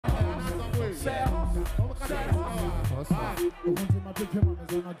to my big him on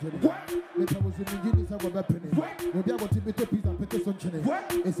his own agenda. If I was in the Guinness, I would be penny. You'll be able to be a piece of petition chine.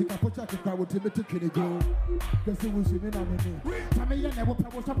 It's a capocha to crowd to be to Tigo. Because it was in a minute. Tammy never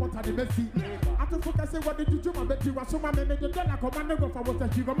was support at the Messi. After focus, I say, what did you do? I bet you were so many made the dinner commander for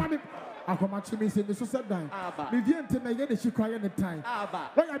what you got money. I come at me in the suicide dime. Vivian to me, she cry any time.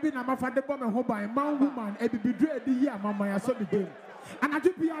 When I've been a my father bomb and home by a man woman, a baby dread the year, Mamma, I saw the game. And I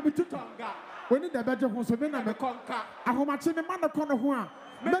do be able to tonga. When in the better house of men, I'm a conquer. I home at the man of corner one.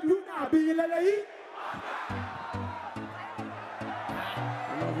 But you now be in LA.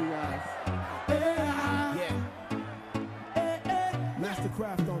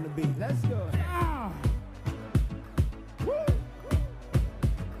 Mastercraft on the beat. Let's go.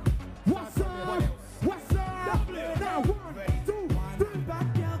 What's up? What's up? Now 1, 2, 3. Back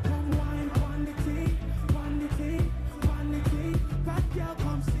girl, come wine, quantity. Back girl,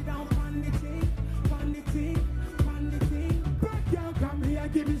 come sit down, quantity. Back girl, come here,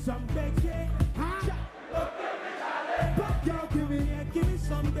 give me some bacon. Huh? Back girl, give me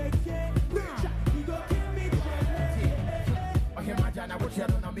some bacon. You go give me imagine I would share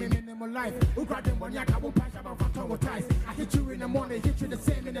on me minimal life. Who got them one yak, I will pass about for ties. I hit you in the morning, hit you the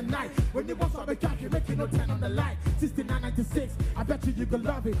same in the night. When you was on the couch, you make you no 10 on the light. 6996, I bet you could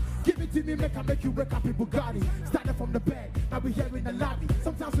love it. Give it to me, make you wake up in Bugatti. Started from the bed, now we here in the lobby.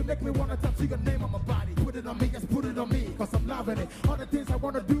 Sometimes you make me wanna touch your name on my body. Put it on me, just put it on me, cause I'm loving it. All the things I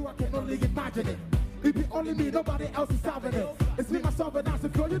wanna do, I can only imagine it. It be only me, nobody else is solving it. It's me, myself, and I, so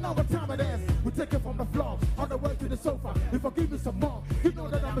girl, you know what time it is. We take it from the floor, on the way to the sofa. If I give you some more, you know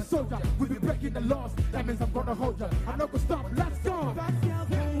that I'm a soldier. We be breaking the laws, that means I'm gonna hold you. I'm not gonna stop, let's go. Back girl,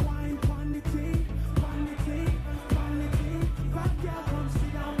 come wine, quantity. Back girl, come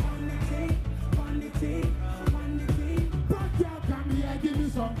sit down, quantity. Back girl, come here, give me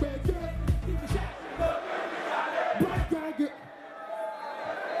some bacon. Back girl, get...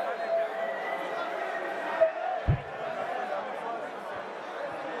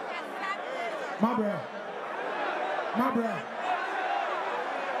 My breath.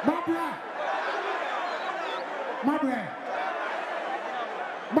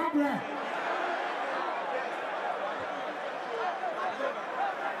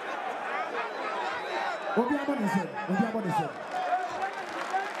 What do you want to say?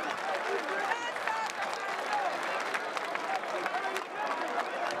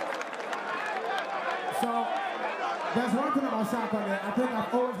 So, there's one thing about Sarkodie. I think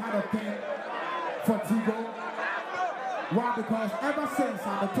I've always had a thing for Tigo. Why? Because ever since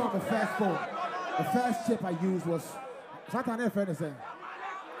on the top of the first phone, the first chip I used was Shatta never friend saying.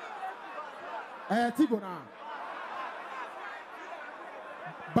 Tigo now.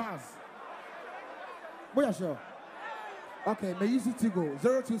 Buzz. Boy, sure. Okay, may use Tigo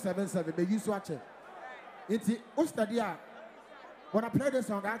 0277. May use watch it. It's Ustadia. When I play this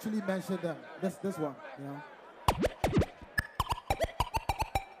song, I actually mentioned them. This one, you know.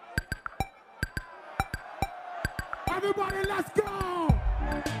 Everybody, let's go!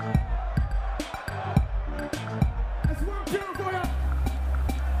 It's one kill for you.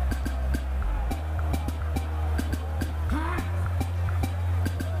 Huh?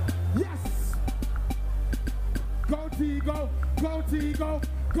 Yes! Go Tigo, go Tigo,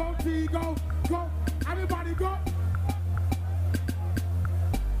 go Tigo, go! Everybody go!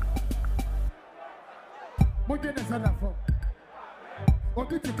 What did I say that for? What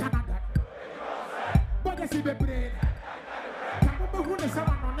did you Canada? What does he be brain? Who is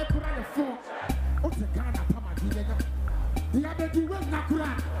someone on the phone? What's the Ghana Pama? The other day was not good.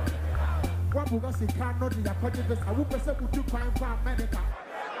 What was the car not in the project? I would prefer to find for America.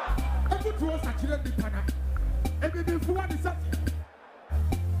 Every two was actually the Pana. Every before the set.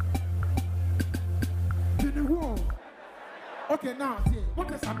 In the war. Okay, now, see,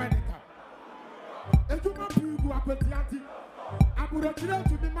 what is America? If you want to go up with the auntie, I would have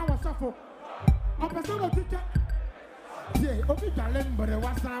to be my suffer. I'm a son of teacher. Yeah, Obi Galem, but I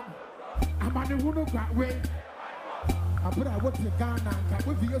was out. I'm on the one got way. I put a watch the Ghana and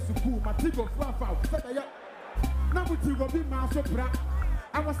with the school, my Tigo fluff out. Now with you will be my sopra.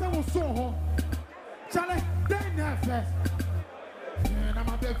 I was so home. Charlie, then there first. And I'm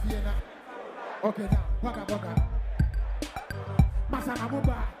a bit Vienna. Okay, now, Baka. Masana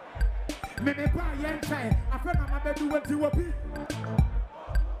Muba. Maybe buy young child. I feel I'm a baby what you will be.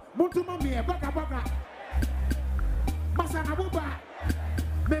 Mutuma me, Baka. Masana Muba.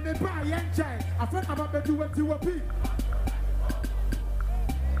 Maybe buy young child. I feel I'm a baby what you will be.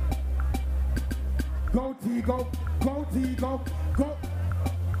 Go Tigo, go Tigo, go.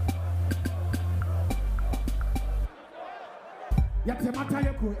 Yatemata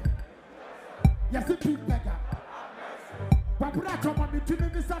yako. Yasi big beggar. Papura come on me to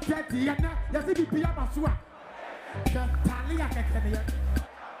me Saturday and yes it be a masua. Talia Kekenia.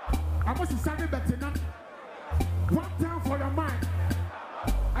 I must say better now. One time for your mind.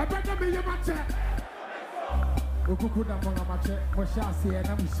 I better be your match. Okuku na mona mache mo sha se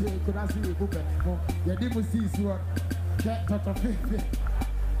na mo she ko na see ku be mo ye di mo see so get toto fefe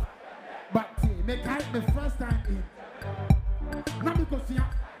but me kai me first time in na me ko sia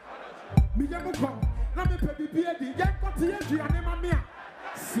me ye mo kom na me pe bibie di ye ko tie aduane ma me a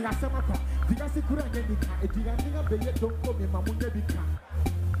si asema ko diga si kura nye bi ka aduane nga be ye don ko me ma mo nye bi ka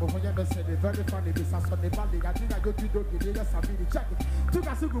o ho ye be se the very funny be saso ne ba diga diga yo ti do gi ye Samini check it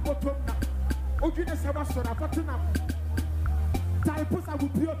tuga si go bottom na Ojune sewa sora fatina. Tai pusa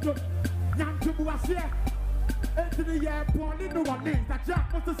wupioto. Nyantu buwasie. Into the year poli no one names that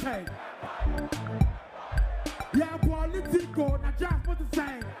Jack wants to say. Yeah, poli Tigo na Jack wants to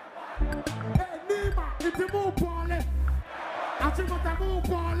say. Hey Nima, it's a move poli. Achimota move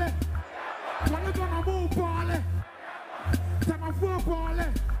poli. Poli gonna move poli. Tamafu poli.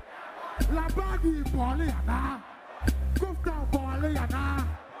 Labagi poli yana. Gufta poli yana.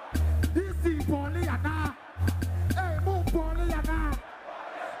 DC Poliana, hey, move Poliana.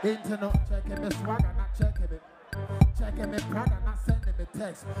 Internet checking me swagger, not checking me. Checking me Prada, not sending me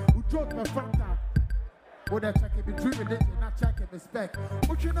text. Who drove me from that? Who they checking me dreaming it, not checking me spec.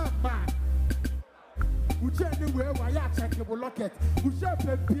 What you know, man? Who check anywhere why you checking me locket? Who share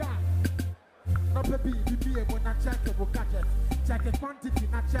Pepia? No baby, BBA when not checking me gadget. Checking quantity,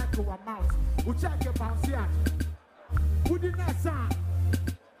 not checking amount. Who check your bounce here? Who did that sound?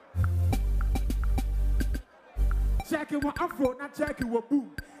 Check it with Afro, not check it with boom.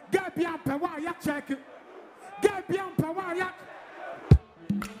 Get beyond power, ya check it. Get beyond power, ya.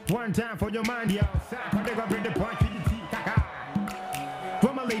 One time for your mind, yo. Sarkodie go bring the point to the tea.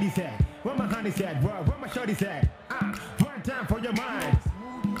 What my lady said, what my honey said, what my shorty said. One time for your mind.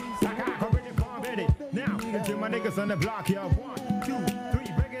 Go bring the point, baby. Now, into my niggas on the block, yo. 1, 2,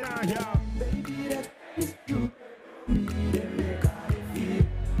 3, break it down, yo. Baby, that is you.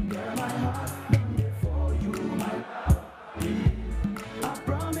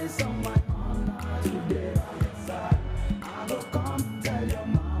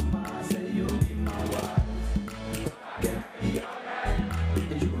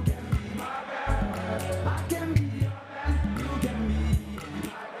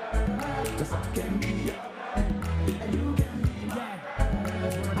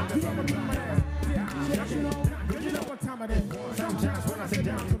 Sometimes when I sit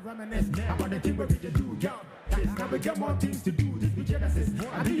down to reminisce about the thing where we do, yo. Now we get more things to do, this be Genesis.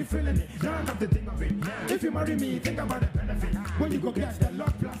 I do you feeling it? Now I have to think of it. If you marry me, think about the benefits. When you go get the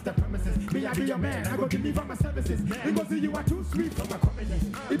lot plus the premises. Me, I be your man, I go deliver my services. Because you are too sweet for my comedy.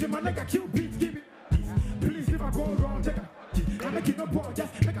 If you man like a cute beat, give it. Please, if I go wrong, take a. I make it no poor,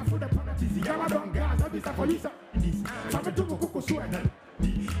 just make a food penalties. Yeah, I don't gas, I'll be for you, sir. I'm a two cocoa sweat.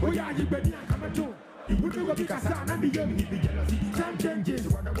 Oh, yeah, you better come to. We do what we can sound and be young, be jealousy. Time changes,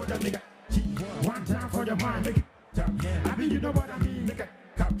 what a nigga. One time for your mind, make it top. I mean, you know what I mean, make it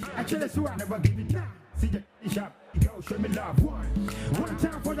cup. Actually, so I never give it down. See the shop, go show me love. One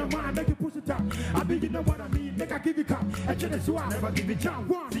time for your mind, make it push it up. I mean, you know what I mean, make I give it cup. Actually, so I never give it down.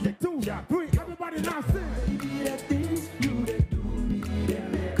 1, 2, 3, everybody now sing. Baby, the things you they do me, they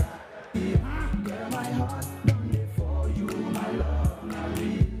make up. Girl, my heart done it for you, my love, my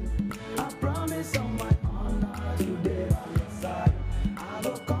real. I promise on my honor today by your side. I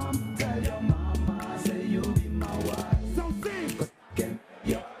will come tell your mama, say you be my wife. So sing. Can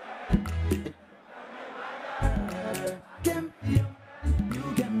you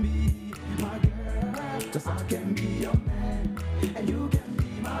can be my girl. Cause I can be your man. And you can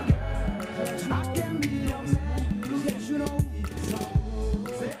be my girl. I can be your man. You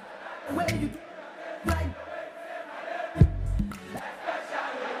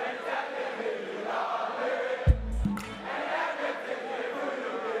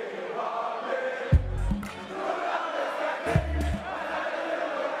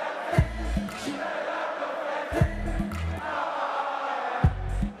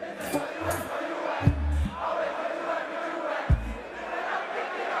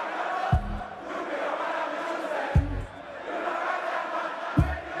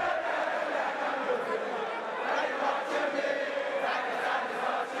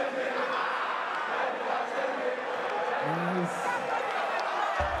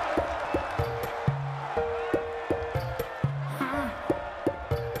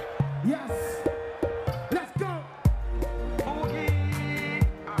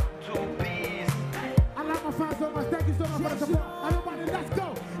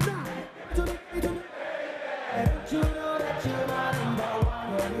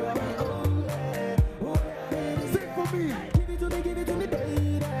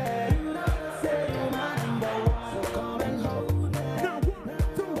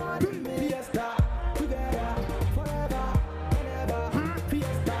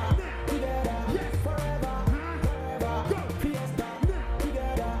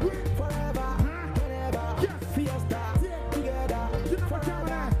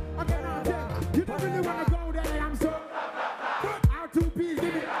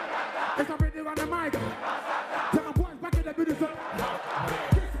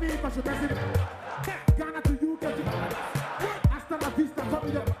President. Ghana to UK. Hasta la vista,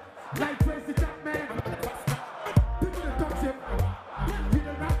 come up. Like Tracy Chapman. People that talk shit. You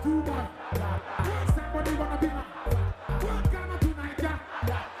the rap too much. Somebody wanna be my. Ghana to Niger.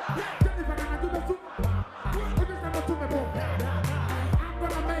 Jennifer Ghana to the soup. It is never to me, bro. I'm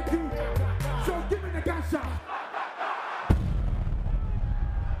gonna make you. So give me the gunshot.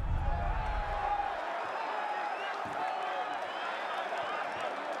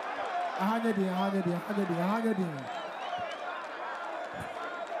 All right.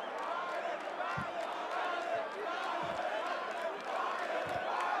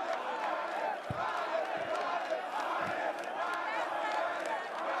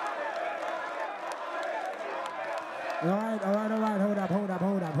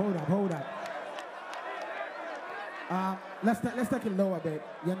 Hold up. Let's take it lower, babe.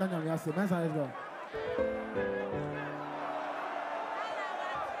 Yeah, no, yes, that's how it goes.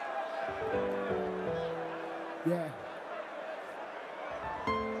 Yeah.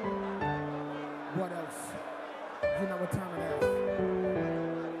 What else? You know what time it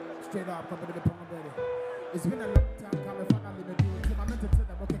is. Straight up, come to the point, baby. It's been a long time coming, finally me do it. I meant to tell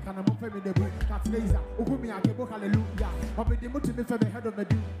them, okay, can I move me the book? That's laser. Ukumi, I can book hallelujah. But me, they move to me for the head of me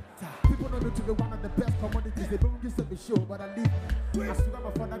do. People know me to be one of the best commodities. They don't give me show, but I leave. I still got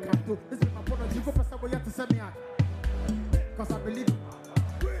my father come to. This is my apology. Go for somebody to send me out. Because I believe.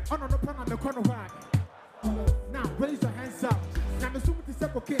 Oh, no, plan on the corner right. Now, raise your hands up. Now, I'm assuming to say,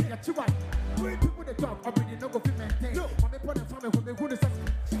 okay, you're too right. People that talk, already know what we maintain. No, I'm a point of family when they go to sex.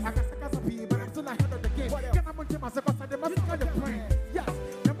 I got a people, but I'm still ahead of the game. Can I want to myself? I said, they must have the plan. Yes,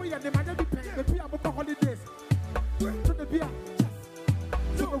 number one, they might not be paying. The beer for holidays. To the beer.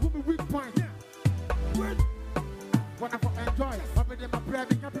 To the woman weak point. What I enjoy. Already my prayer,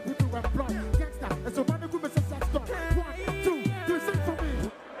 they can't be people who employ. Gangsta, and so many women say sex story. 1, 2, 3, sing for me.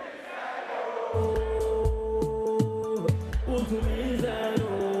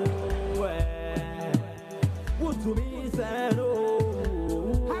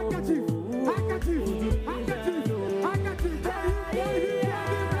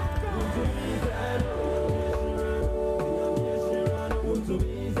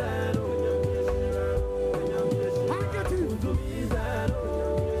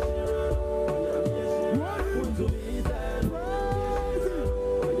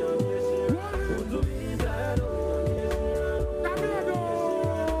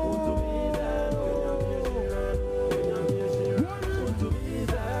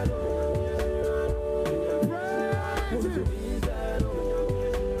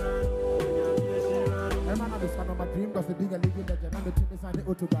 Being a living legend, I'm the team inside the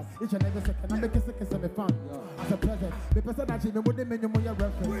autograph. Each and every second, I'm the kiss of the fun. As a present, the person that you would name your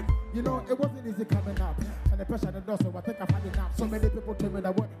reference. You know, it wasn't easy coming up. And the pressure the door, so I think I've had enough. So many people tell me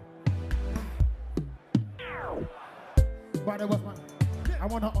that what. But it was my. I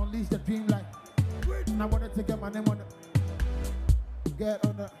want to unleash the dream light. And I wanted to get my name on it. Get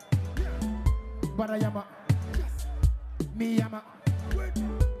on the. But I am a. Me, I'm a.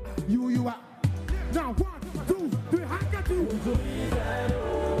 You are. Now, 1, 2, 3, handkerchief.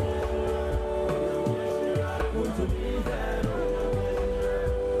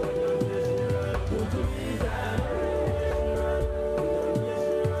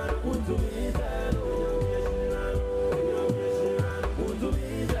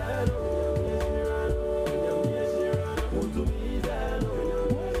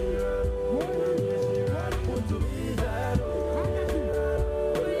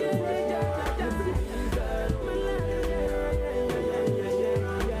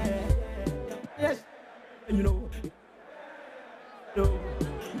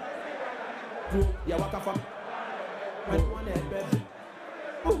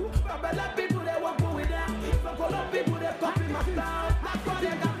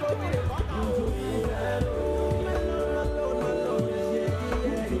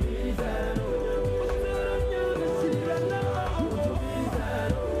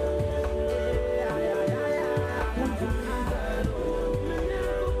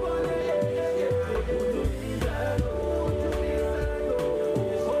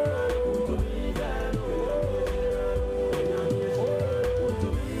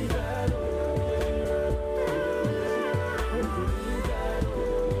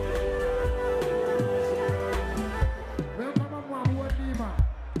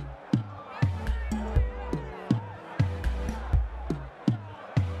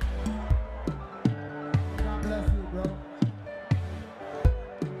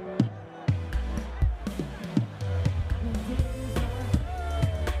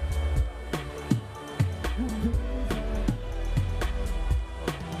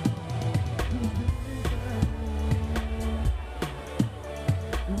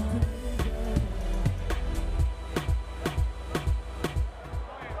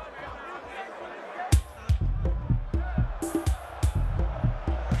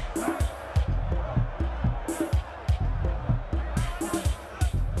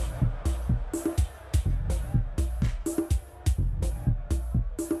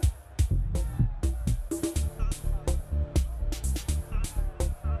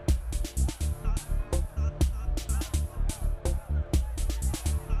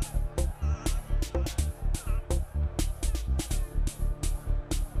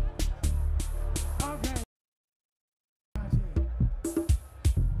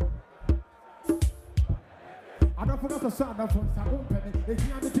 forgot to sound up from some penny. If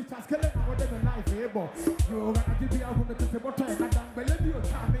you have the teacher's killing, I would have life able. You're gonna give me a woman to the bottom, and I don't believe you,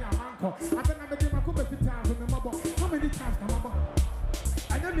 Charlie, and uncle. I don't have a game of couple of times with my mother. How many times, my mother?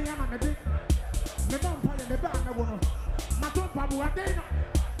 I know me, I'm a big. The vampire in the back, I want to. My top Babu, I did not.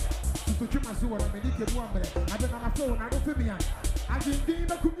 To keep my soul, I'm a little woman. I don't have a phone, I don't feel me. I didn't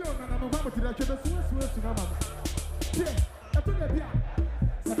give a coupon, and I'm a woman to the Swiss to Mama. Yeah, I took a beer.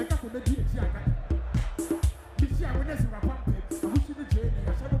 So I got to the beer. This year, when there's a pump, I wish you the Jane, and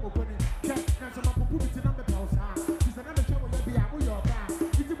I shall go put it. Can't some of put it in the house. She's another show with the apple, your bar.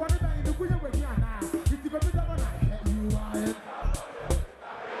 If you want to in the Queen of Ghana, if you go to the one, you are it.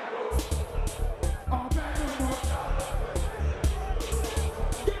 Oh, man, no more.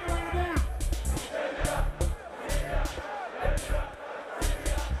 Get around there.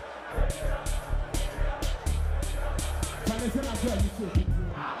 Listen, I tell you shit.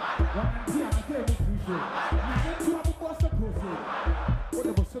 What I'm here, I tell you shit. Now, let's do a boss of process. What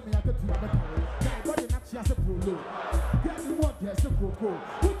the boss of me, I get to have a car. Guy, what the next year's a prolo. Get me what, yes, a cocoa.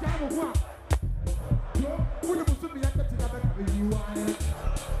 Who can I want? Yo, what the boss of me, I get to have a car. You are it.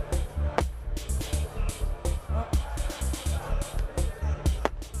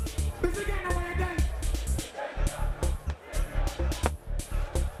 This again, I want to dance.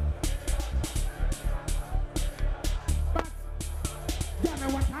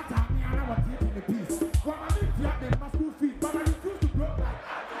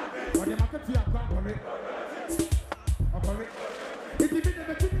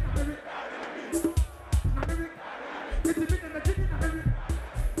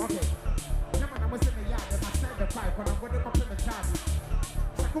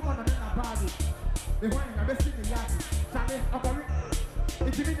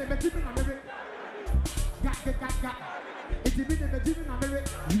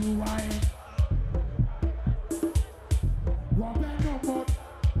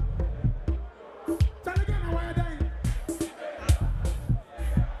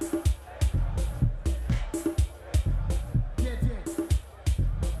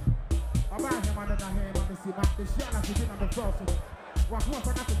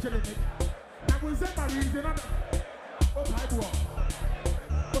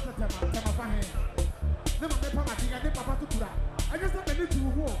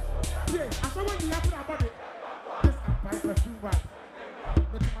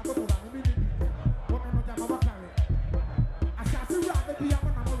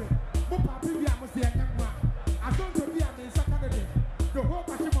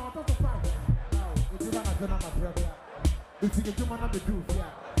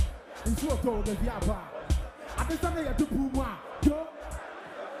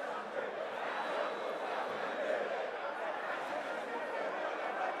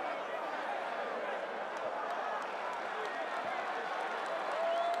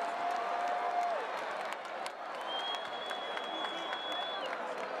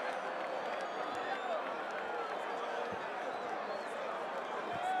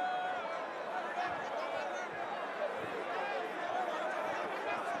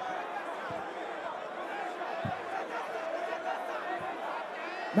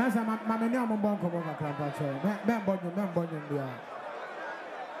 That's a man in your bonk of a club.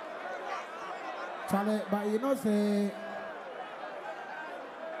 Charlie, but you know, say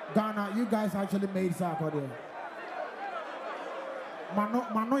Ghana, you guys actually made Sarkodie.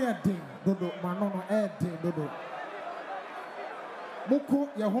 Mano ya ding, dodo, mano no air ding, dodo. Muku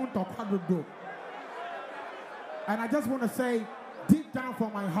ya honto kwadodo. And I just want to say, deep down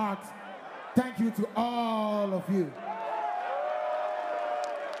from my heart, thank you to all of you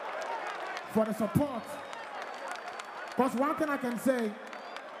for the support. Because one thing I can say,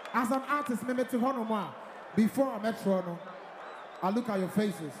 as an artist, before I met Toronto, I look at your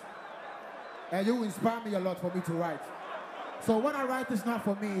faces, and you inspire me a lot for me to write. So when I write, it's not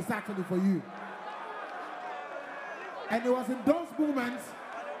for me, it's actually for you. And it was in those moments,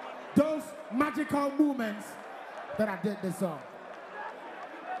 those magical moments, that I did this song.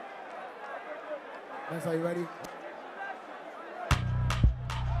 Yes, are you ready?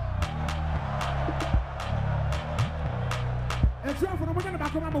 Let's go for the weekend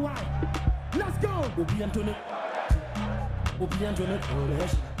back on why. Let's go!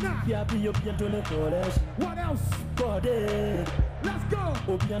 What else? Let's go!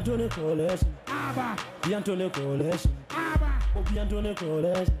 Abba!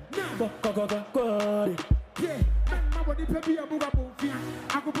 Yeah, nobody pay me a move up.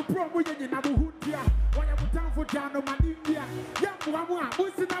 I go to promo in Abuhutia. Why am I down for Jano Mandia? Young Wamua,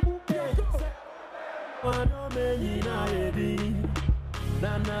 who's in Abuhutia? Wano meni na ebi,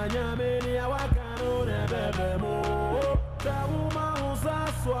 nana nyameni awakano nebebemo.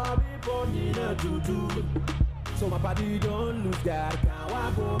 So my body don't lose God. Can't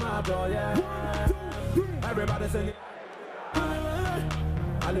walk home, my boy, yeah. 1, 2, 3. Everybody sing it.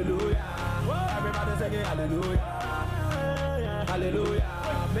 Hallelujah. Everybody sing it. Hallelujah. Hallelujah.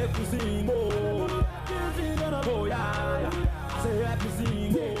 Make you sing, oh. Oh, yeah. Say happy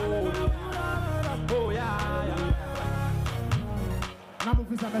sing, oh. Oh, yeah. Now move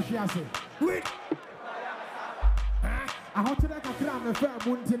this and say, wait. I want to like a clam and fair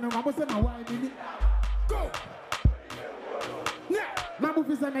mountain. I must say my wife. Go. Now move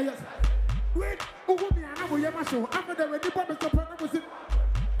this and yes. Wait. Who will be an hour? You must show. After the ready for the program was it.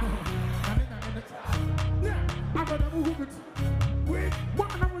 After the movement. Wait.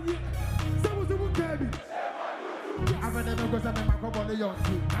 1 hour yet. So was the one baby. After the goes and my couple of young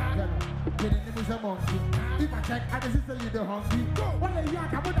people. Get in the monkey. If I check, I can see the hungry. What a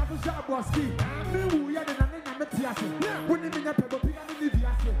yak, I would have a sharp bossy. No, we had an Matias. When you mean a pebble, pick up the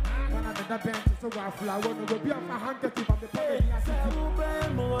Vias. One of the bench is so rough, flower, no go be a handkerchief of the public.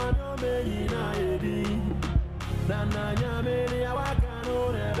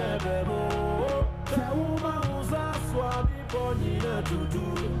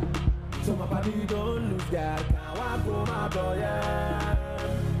 So my body don't lose God. Can't walk home, my boy, yeah.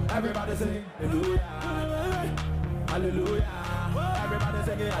 Everybody sing hallelujah. Hallelujah. Everybody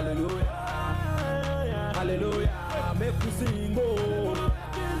sing hallelujah. Hallelujah. Make you sing, oh.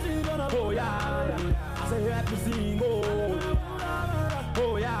 Oh, yeah. I say happy sing, oh.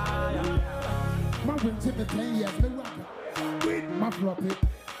 Oh, yeah. My winter for 10 years, the rocker. Wait, my floppy.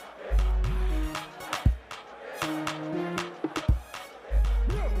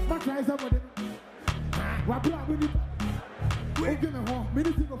 My tries up with it. What block with it? Wait, give me home.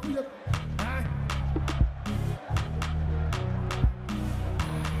 Minute to go for you.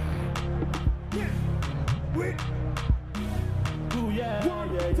 Wait. Oh, yeah. 1,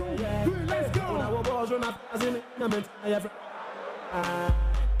 2, 3, let's go. When I was on a thousand, I have.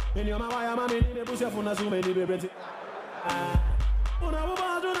 In your my mammy, they push up on us so many baby. When I was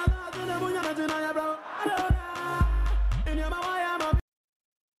on a thousand, I have. In your my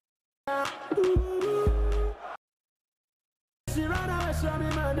she ran away, show me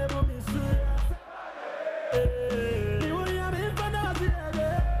man, they put me through. You will have been for nothing.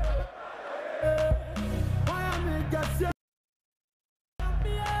 Why am I got you?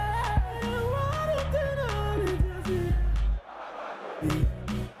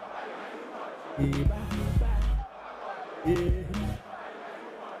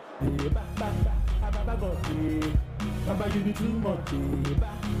 Baba, you be too much.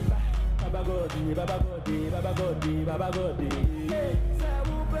 Baba Godi, Baba Godi, Baba Godi, Baba Godi.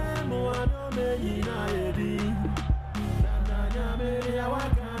 Sabupe muano me yina edi. Nana nyame ya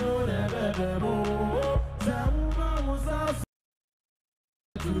wakano nebebe mo. Sabuba musa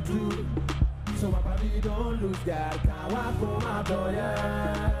tutu. So my body don't lose God. Can't walk home, my boy.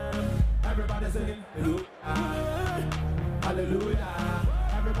 Everybody singing hallelujah, hallelujah.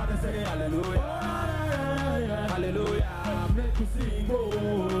 Everybody singing hallelujah, hallelujah. Make you sing,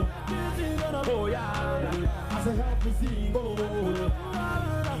 oh. Oh yeah, I say help me sing,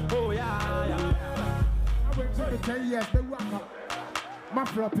 oh yeah. I went to 10 years, the rocker. My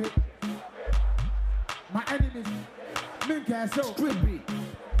floppy. My enemies. Mink ass so. Strip beat.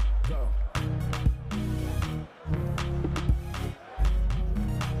 Go.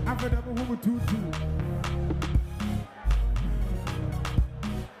 After that, who would 2-2.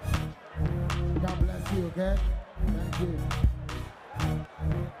 God bless you, okay? Thank you.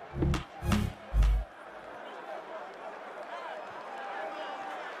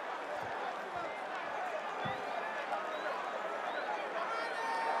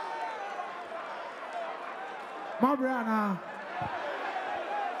 My brother,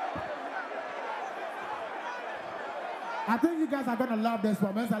 I think you guys are gonna love this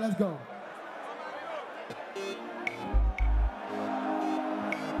one, so let's go.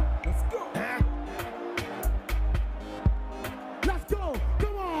 Let's go. Let's go.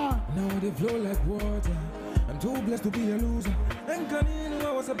 Come on. Now they flow like water. I'm too blessed to be a loser. And Canino,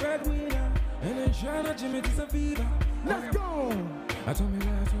 I was a breadwinner. And then Shatta, Jimmy, is a fever. Let's go. I told me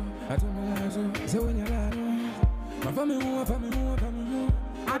last one. Say when you're last one. My family who.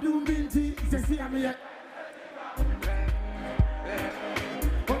 I do binti, say see I'm here.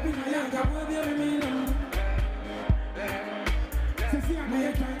 Open my young, I will be a minimum. Say see I'm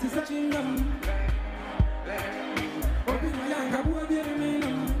here, trying to It's a chingam. Open my young, I will be a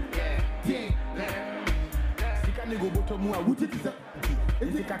minimum. yeah. Sika ni go boto mu a wuti tisa.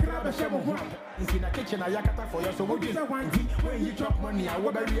 Enti kakra be shemo ho. Nsi na kitchen ayakata for your so wo Say dey. one thing, When you chop money, I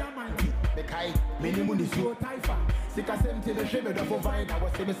will bury a man. The kai, many money so taifa. Sika same to the shame of provider.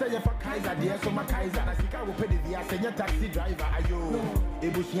 Was say me say for Kaiser, dear so my Kaiser. Na sika will pay the via senior taxi driver. Ayo,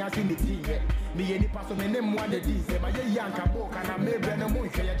 Ebushia in the team. Me any pass me name one the D. Say my young cabo can I make Brenna Moon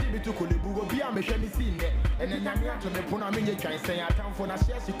say I give it to Kulibu be a machine scene. And then I'm to the Puna Mini try say I town for a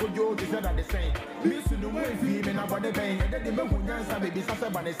share she could go to say that the same. Miss the way fee me about the pain. And then the man who dance baby Sasa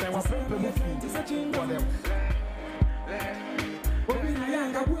by the same was purple movie to such in for them.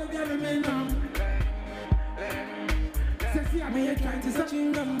 Young, I will be a man. See, I'm here trying to search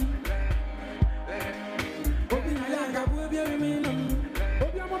in them. Open a young, I will be a man.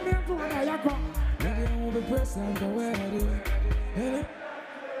 Open a man to what I like. Maybe I will be present for where I do.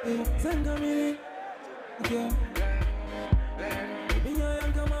 Send a minute. Okay. In your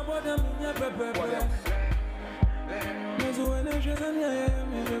young, come about them in your pepper. There's one interest in your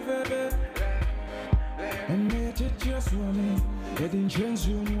and they just want me. They didn't change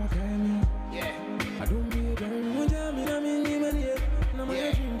you, what I mean. Yeah. I don't be there.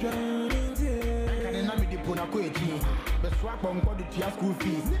 Swap on God to your school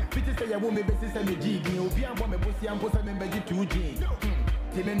fees. Peter say, I won't be busy selling GD. Obi and Bomb Bossy and Posa member 2G.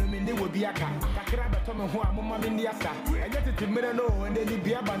 Timenum will be a car. Kakraba Tom and Hoa Mamma in the Asa. I get it to Mirano and then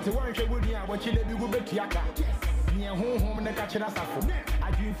be a bunch of one show with you. Watching the big bit Yaka. Near home and the catching us.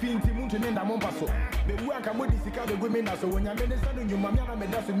 I do feel Timun to Nenda Mompaso. The work I would discuss the women. So when you're minister, you mamma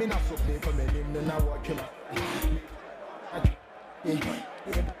made us a minute. So they for me, now watch him. They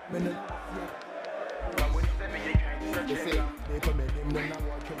come in and I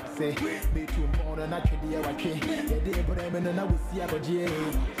say, be too more than actually a watch. They put them in and I will see a Gyae.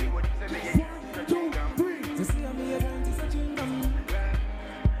 1, 2, 3. To see me again to such in them.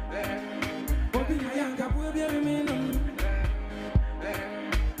 Bobby, I am Gabu, be a minimum.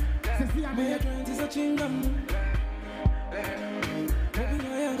 To see me again to such in them. Bobby,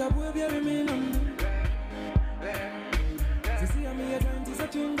 I am Gabu, be a minimum. To see me again to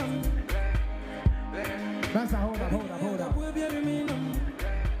such in them. That's a hold up.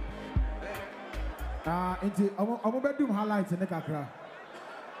 I'm about to highlights in the Kakra.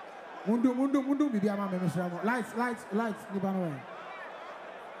 Mundu, Bibi, lights, Nibano.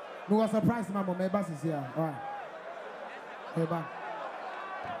 No was surprised, Mamma, my bus is here. All right. Hey, bye.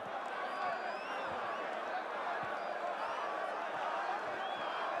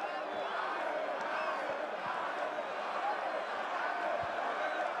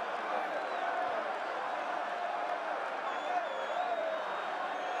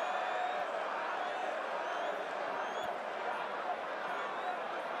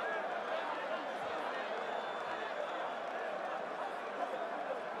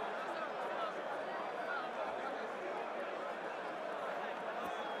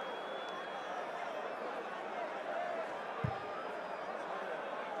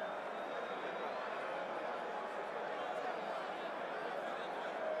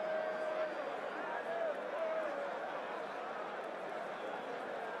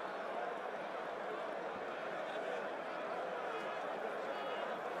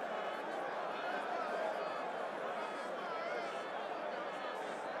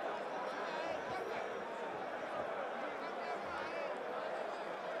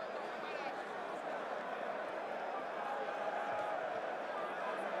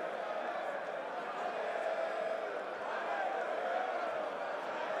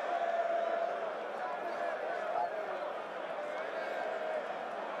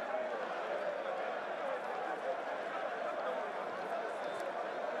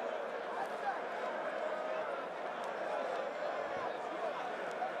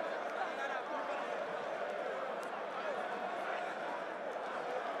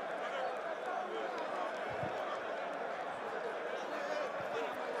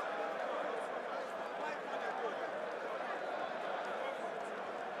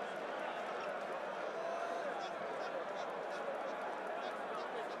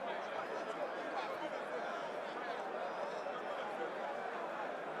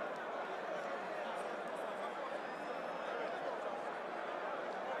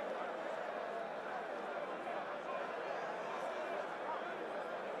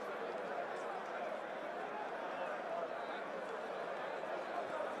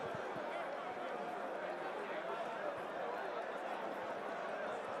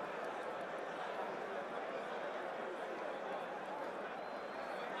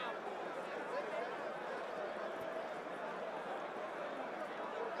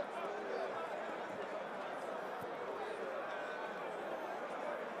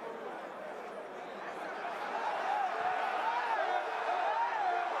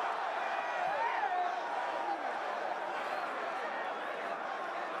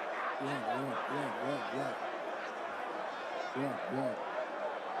 Yeah. Yeah.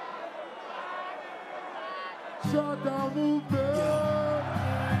 Shatta movement.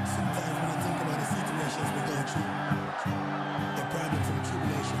 Sometimes when I think about the situations we go through, the problems and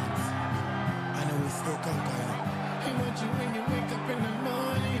tribulations, I know we still conquer. Hey, what you when you wake up in the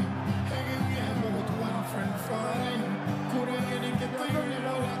morning? Hey, we have about one friend falling. Couldn't get it, get through the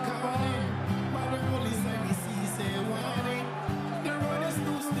road like calling. But the police let me see, say warning. The road is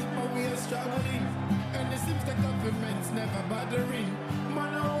too steep, but we are struggling. And it seems the government's never bothering.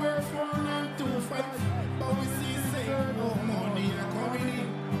 Man, I work from 9 to 5, but we see, say, no money are coming in.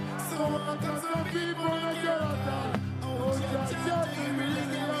 So I got some people that get out there. Oh, yeah, you really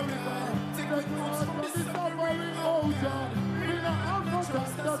get out there. Take the goods from the suffering, oh, God. We don't have no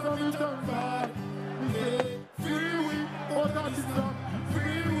trust, that's what we turn bad. Yeah, free we, oh, that is love.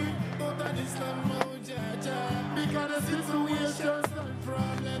 Free we, oh, that is love, oh, Jaja. Because the situations and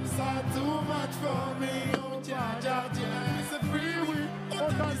problems are too much for me, oh, Jaja. It's a free we, oh,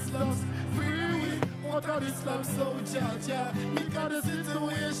 that is love. Free we, oh, that is love, so Jaja. Because the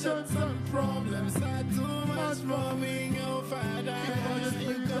situations and problems are too much for me, oh, Father. Because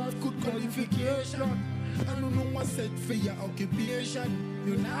you got good qualification. I don't know what's set for your occupation.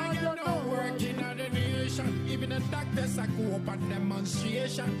 You now get no work in the nation. Even the doctors are go up on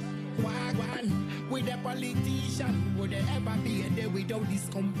demonstration. Wagwan with a politician. Would there ever be a day without this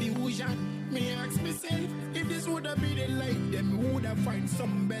confusion? Me ask myself, if this would have been the life, then we would have find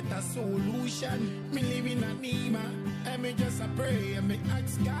some better solution. Me live in a Nima, and me just a pray, and me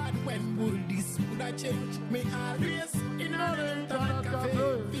ask God, when will this would have change? Me always in a internet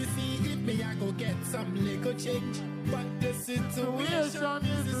cafe, you see if me I go get some little change. But the situation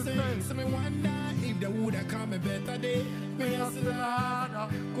is the same. So me wonder if there would have come a better day. Me hustle harder,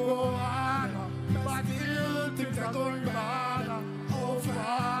 go harder, but still things are going bad. Oh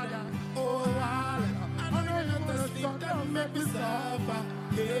Father, oh Wale, I know you're not the sleep that make me suffer.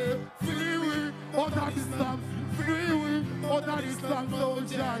 Yeah, free will, oh that is love. Free will, oh that is love, no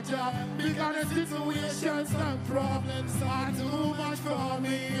Jaja. Because the situations and problems are too much for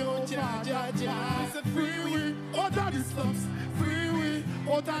me, oh Jaja. It's a free will, oh that is love. Free will,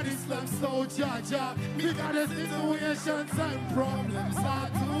 oh that is love, so Jaja. Because the situations and problems are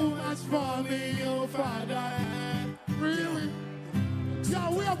too much for me, oh Father. Free will. Yeah,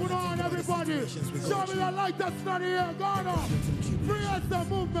 we are going on, everybody. Show me the light that's not here. Go on. Free SM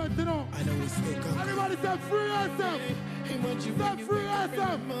movement, you know. I know we still conquer. Everybody say free SM. Say free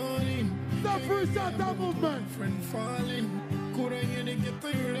SM. Say free Shatta movement. Friend falling. Couldn't hear the get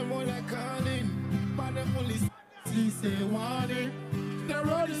through the wall I calling. But the police say warning. The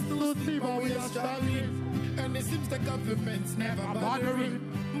road is too steep, but we are struggling. And it seems the government's never bothering.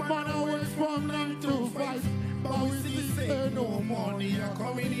 Man, I went from 9 to 5. But we still say no money are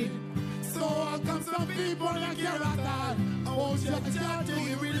coming in. So how come some people like get at that? Oh, Jaja, do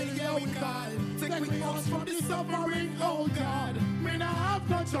we really get we call? Take we us from the suffering, oh God. Me not have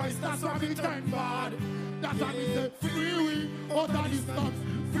no choice, that's why we turn bad. That's why we say free we, oh that is love.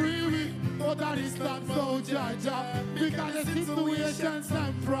 Free we, oh that is love, so Jaja. Because the situations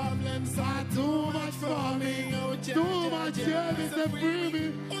and problems are too much for me, oh Jaja. Too much, yeah, me say free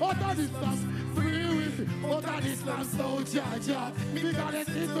me, oh that is love. Free with, oh that is love, so Jaja. Because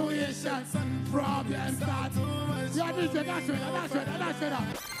the situations and problems are too much. Yeah, this is that's.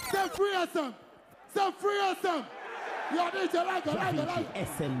 Say free SM. Say free SM. Yeah, this is like.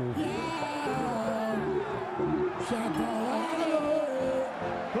 SM movie. Stand up, everybody.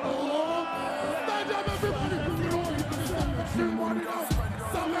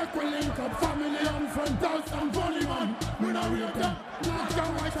 Some make we link up family and friends, dance and volley man. We not real them. Black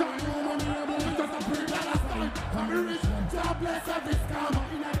and white and no money. Just a pretty last time. And we rich. God bless every scammer.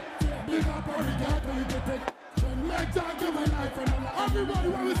 Big up all the ghetto you get it. Make Jack give my life and all. Everybody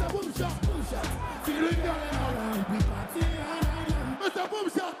when we say boom shot, boom shot. Feeling girl in our land. We party and island. Mr. Boom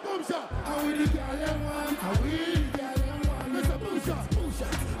shot, boom shot. How we the girl in one? How we the girl in one? Mr. Boom shot, boom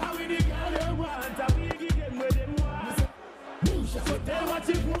shot. How we the girl in one? How we give them where them want? Boom shot. So tell what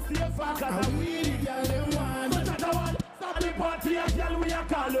you pussy and fuck. How we the girl in one? So that's the one. Stop the party and girl we a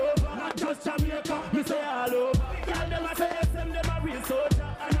call over. Not just Jamaica, me say all over. Girl them a say SM, them a real soldier.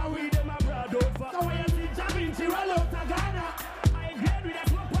 And now we them a broad over. So when you see Jamin, she roll out to Ghana. I grade with a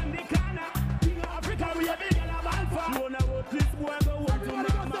smoke on the corner. King of Africa, we a big girl of alpha. You wanna watch this boy go home to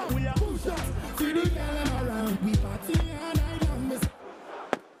mama. We a push up. See the girl around. We party and I don't miss.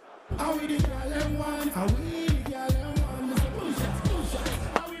 How we the girl them want? How we the girl them want? Mr. Push up, push up.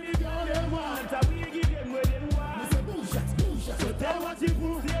 How we the girl them want? How we give them where them want? Mr. Push up, push up. So tell what you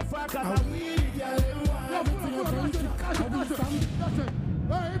pussy and fuck. How we the girl them want?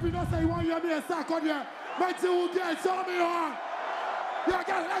 Hey, if you don't say you want you to be a Sarkodie, Mighty who get, tell me on. Yeah,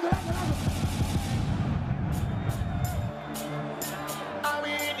 get it. I'm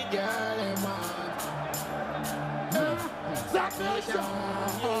in the girl in my Zach Nation.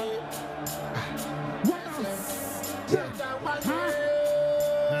 What else?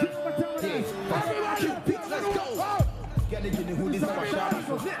 Let's go. Get it in the hood is my shadow.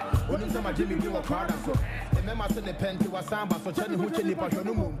 When it's my Jimmy, you are proud of so. Remember, I said the pen to a samba, so Chenny who chili passion,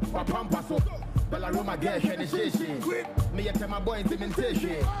 or pampa so. Bella Roma get and she. Me at my boy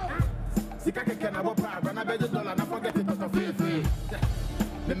implementation. Sika can I walk out, and I bet $1 and I forget it because of free.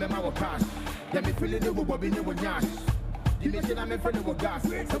 Remember our cash. Let me feel it, the Bobby new with Yash. The mission I'm in front of gas.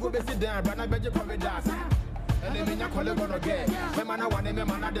 So go sit down, but I bet you probably das. And then you call it on again. My man, I want him,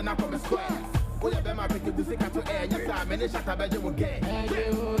 man, I didn't come square. Oh, you better make it to sick to air. Yes, I'm in the Shatta, bet you again.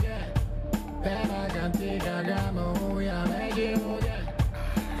 Then I can take a grandma, oh, yeah, make you again.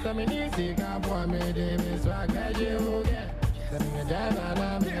 Samini, take a boy, made him, is what I you again. Samini, Gyae,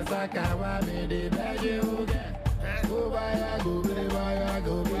 I'm in a Sarkodie, made him, beg you again. Go by, go,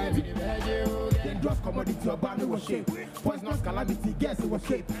 baby, beg you again. Dangerous commodity, your body was shape. Poisonous calamity, guess it was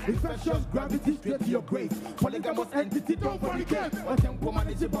shape. Infectious gravity, straight to your grave. Polygamous entity, don't forget. On tempo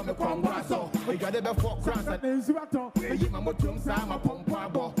manage it, but me come brasso. We got it before cross and then you act on. We give my motum, Sama, Pompa,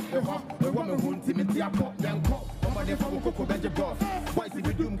 Bo. The woman who intimidate a pop, young cop. Somebody from Coco Benja Golf. Boys, if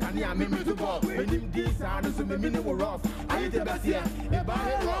you do, can you make me to go? When him these are the swimming minute were off. I hit the best here. If I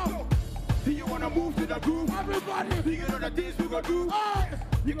hit wrong. Do you wanna move to the groove? Everybody! Do you know the things we gonna do?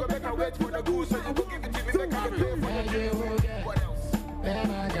 You go back and wait for the goose, and you go give it to me, make I pay for it. What else? Then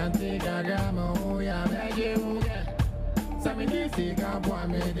I can take a grandma, oh yeah, beg you again. Samini, take a boy,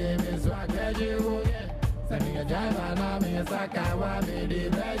 made him, is what I beg you again. Samini, Gyae, I'm in a Sarkodie, made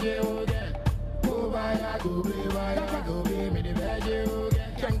him, beg you again. Go by, go, me the beg you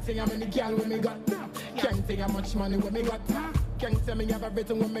again. Can't say how many girl when me got. Can't say how much money when me got. Can't tell me have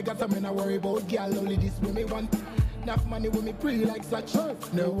everything when me got. I'm not worry about girl, only this when me want. Enough money when me pre like such.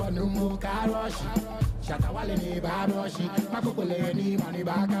 No one no more car rush. Shatta Wale ni bad rush. Makukule ni money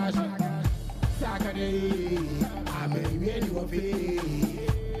bagash. Sarkodie, I'm a really waffy.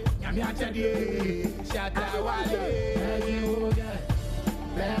 Yami achadi. Shatta Wale.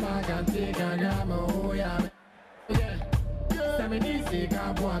 Them I can take a grandma, oh yeah. Samini, take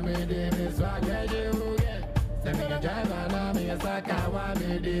a boy, made him, is what I get you again. Samini, Gyae, I'm in a Sarkodie,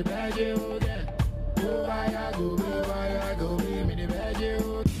 made him, beg you again. Go by, go, me the beg you.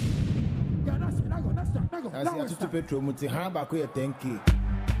 Yeah, that's it. I see a stupid petrol, Muti, how about you? Thank you.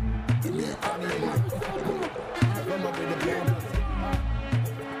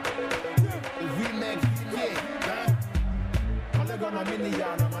 My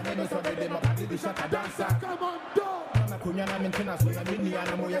name is already my body, the Shatta dancer. Come on, dog! I'm a Kunyana maintenance with a mini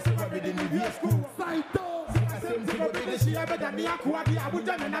animal. Yes, I'm already in the VS school. Side dog! Same thing with the Shia, but I'm the Aquadi. I would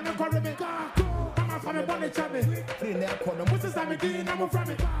done and I'm a correct. I'm from a bonnet chubby. Three neck corner. What's the same thing? I'm from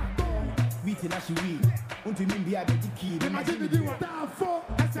it. Beating as you read. Until me be a big key. Imagine me do what that for.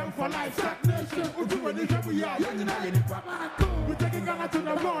 SM for life. Zach Nation. Until when you have we are. Young and I in the we're taking Ghana to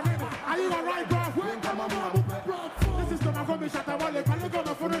the morning. Are you alright, bro? Come on, this is gonna go be Shatta Wale. Can you go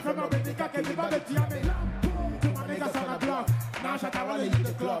to phone from a baby? Can't get the body to me. To my niggas on the block. Now Shatta Wale in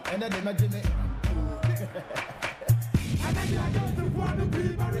the club. And then they imagine it. And then you are going to want to be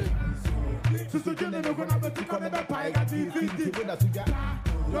married. So you know we're gonna be to the pie at DVD.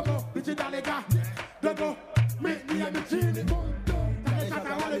 Logo, bitch, Dalega. Logo, make me a machine.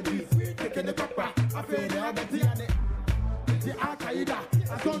 Shatta Wale beef. Taking the copper. I feel the other thing. The Al-Qaeda.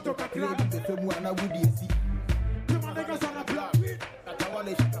 I don't talk a crowd. The film one I would see. To my niggas on the block. Shatta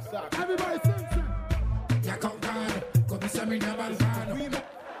Wale, Shatta Sack. Everybody sing, sing. Ya come down, go be Samini, I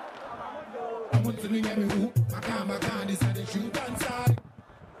want to know me who. I can't decide to shoot inside.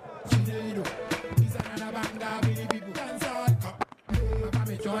 Chinedo, he's another band of Billy people. Inside, come. I'm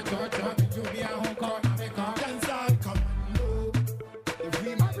a church, you be a home call, I'm a car. Inside, come on, no.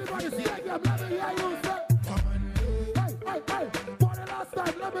 Everybody sing, let me hear you say. Come on, no. Hey, for the last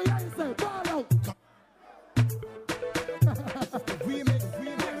time, let me hear you say, ball out. Come on, no.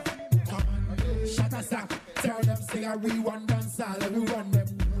 Shatta Sack, tell them say a rewind dance all, and we run them.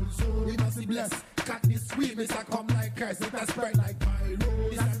 So we must be blessed. Cut this sweet, miss I come like curse, it a spread like pyro.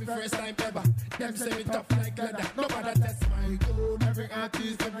 This is my first time ever. Them say me tough like leather. Nobody test my code. Every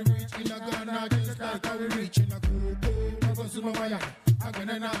artist, every reach in a gun, just like how we reach in a cold. I go to my fire. I'm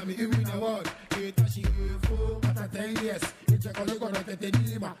gonna know me, in the world. It a she for but I tell yes. It's a color gonna get the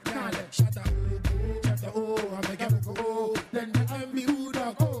Nima. Now let Shatta I make him go. Then the envy who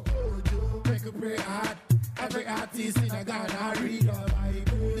dog. Make a pray hard. Every artist in a Ghana read the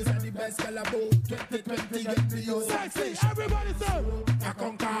Bible. This is the best collabo. 2020 get me yo. Sexy, everybody say. A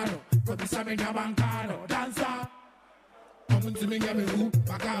concano, for the Samini bancano. Dancer. Come to me, get me who?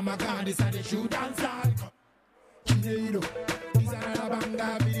 Maka, this is the shoe dancer. Chinedo, this is another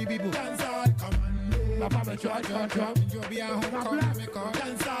banga, bidi bibu. Dancer, come on. Papa, me chua. You be a home, come me come.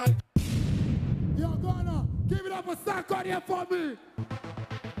 Dancer. Yo, Ghana, give it up for Sarkodie for me.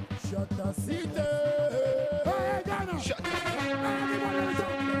 Shatta City. Hey, Ghana.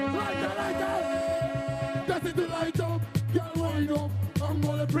 Light up. That's it, the light up. Girl, wind up. I'm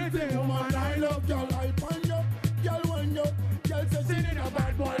gonna pretty woman. I love girl. I find up. Girl, wind up. Girl, says she need a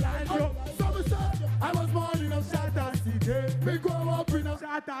bad boy like you. So me say, I was born in a Shatta City. Me grow up in a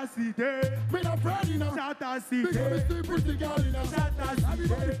Shatta City. Me no friend in a Shatta City. Me come see pretty girl in a Shatta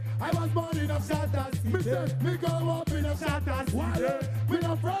City. I was born in a Shatta City. Me grow up in a Shatta City. Me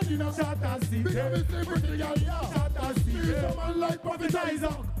no friend in a Shatta City. Me come see pretty girl in a Shatta City. Some man like Prophet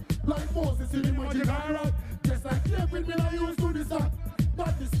Isaac, like Moses in the magic rock. Just like David, me I used to this up.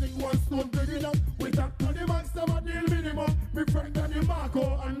 But this thing was stone big enough. We talk to the maximum deal minimum. Me friend Danny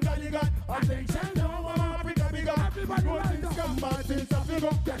Marco and Danny got attention down, mama pick a bigger. Everybody rise up. Come back, things are figure.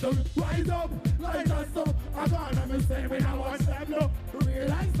 Get up, rise up, light us up. I gonna me say when I watch them look.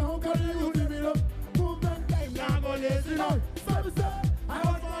 Realize now, cause you give it up. Movement time, now go lazy now. So me say, I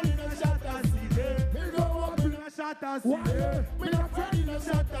was born in a Shatta City. Me grow up in a Shatta City. Me not friend in a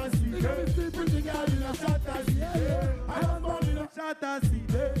Shatta City. Me see pretty girl in a Shatta City. I was born in a Shatta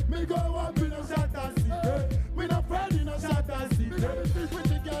City. Me grow up in a Shatta City. Me not friend in a Shatta City. Me see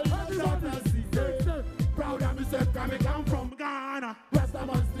pretty girl in a Shatta City. Proud of myself, cause me come from Ghana.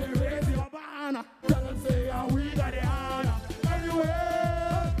 Rastaman still raising a banner. Tell them say, how we got the honor.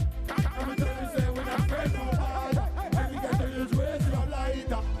 Anyway, come tell them say, we not friend no bad. And we get to use raising a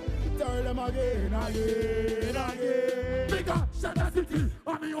lighter. Tell them again. Bigger Shatta City,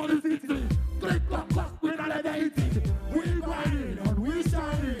 I'm the only city. Click, clock, we not let it. We grinding and we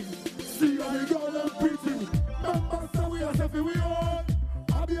shining. See how we go and pretty. Members say we are selfie, we own.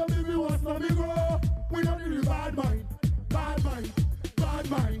 I be a baby, what's not me grow. We don't need bad mind.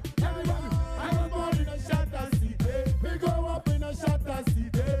 Everybody, I was born in a Shatta City. We grow up in a Shatta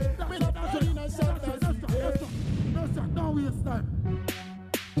City. We not born in a Shatta City. No, sir, don't waste time.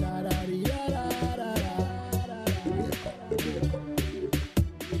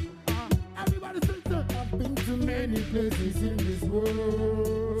 Everybody sing it. I've been to many places in this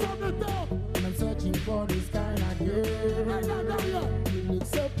world. From the top. And I'm searching for this kind of girl. You look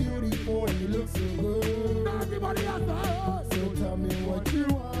so beautiful and you look so good. Everybody else, So tell me what you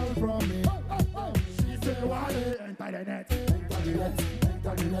want from me. she say, Wale, enter the net.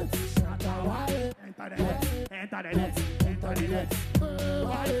 Enter the net. Shatta Wale, enter the net. Enter the net.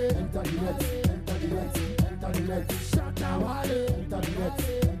 Wale, Enter the net. Shatta Wale, Enter the net.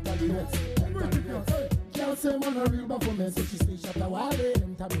 Girl say man a real bad for me, so she say Shatta Wale.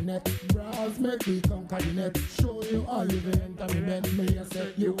 Enter the net. Browse make me conquer the net. Show you how you will enter the net. Me a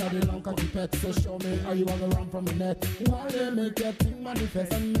say you got the long cocky pet, so show me how you wanna run from the net. Wale make your thing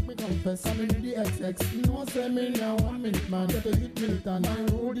manifest and make me confess. I'm in the XX. No say me now 1 minute man. Get a hit militant, I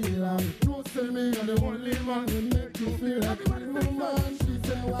hold the line. No say me I'm the only man who make you feel like everybody woman. She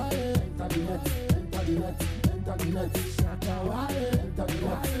say Wale. Enter the net. Shatta Wale. Enter the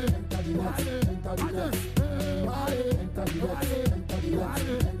net. Wale. Enter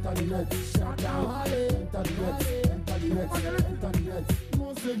the net. Shatta Wale. Enter the net.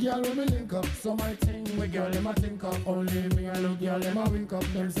 Most the girl when me link up, so my thing with girl them a think up. Only me and look girl them a wink up.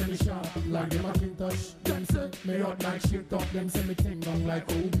 Them say me sharp like them a king touch. Them say me hot like shit up. Them say me ting down like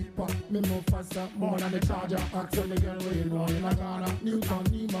Obi pop. Me move faster, more than the charger. Actually girl we in one in a Ghana. Newton,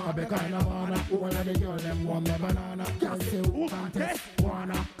 Nima, Becca in Havana. All of the girl them want me banana. Girl say who can test?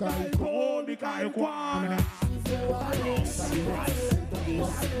 Wanna Kai Ko, me Kai Kwana. She say Wale.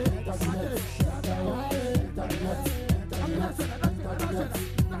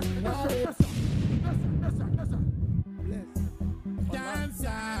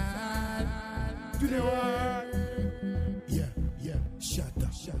 to the world. Yeah, Shatta.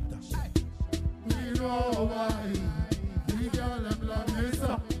 We know why. We girl them love me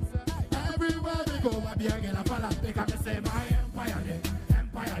so. Everywhere we go, I be a girl a follow. They come to say my empire there.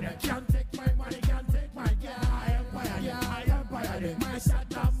 Can't take my money, can't take my girl. Empire there. My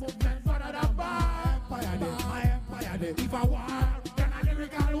Shatta movement for the bar. Empire there. If I want, then a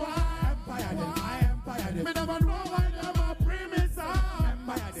lyrical war. Empire there. Me never know why them a premise.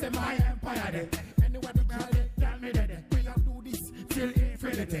 Empire there. Say my empire there. Anywhere the girl they tell me that we don't do this till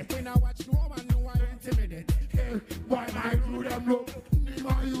infinity. When I watch no one know I intimidate. Hey, why my crew them look?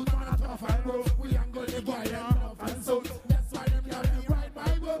 My youth man a tough and rough. We ain't gonna live by them rough and so. That's why them girls they ride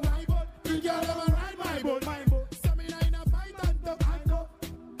my boat, my boat. The girl them ride my boat, my boat. Samini in a fight and tough.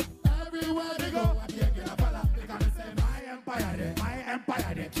 Everywhere they go, I can't get a fella. Because they say my empire there, my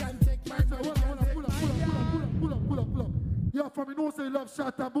empire there. Can't take my pull up. Yeah, from me know say love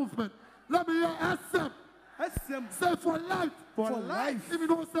Shatta movement. Let me hear SM. SM. Say for life. For life. If you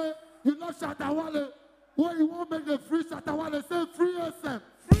don't say you love Shatta Wale, why you won't make the free Shatta Wale? Say free SM.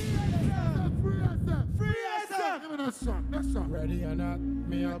 Free SM. Free SM. Free SM. Give me that shot. That shot. Ready or not,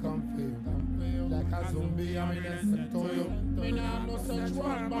 me I come feel. Like a zombie, I'm innocent to you. Me nah have no such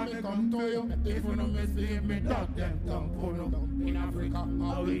one, but me come to you. If you no misbehave, me dog them tongue pull you. In Africa,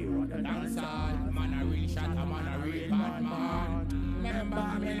 how we run the dance hall. Man a real Shatta, man a real bad man.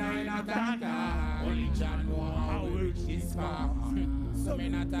 Remember me nah in a tata. Only John know how we reach this far. So me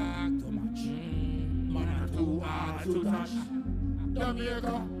not talk too much. Man a too hard to touch.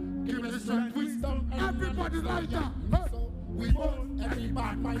 Jamaica, give me the strength, wisdom. Everybody's like that. We want every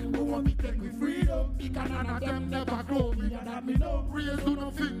bad mind who want to take with freedom. Because none of them never grow. We got that me know. Raise to no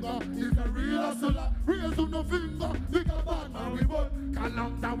finger, he's a real hustler. Raise to no finger, big a bad man we want. Cause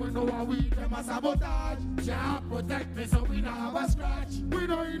long time we know how we them a sabotage. Jah protect me so we not have a scratch. We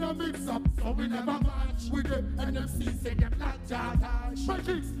don't in a mix up, so we never match. We the NFC say them like Jah touch. My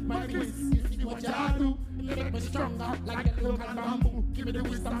kicks, you see what Jah do. You make me stronger like the local bamboo. Give me the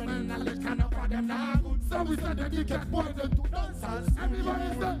wisdom and knowledge, can of them now good. So we said that you can point them to dancers. Everybody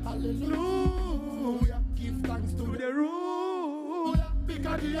say hallelujah. Give thanks to the rule.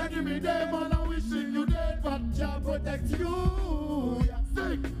 Because the enemy dead, man, I'm wishing you dead, but Jah protect you.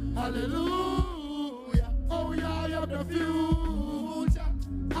 Sing hallelujah. Oh yeah, I am the future.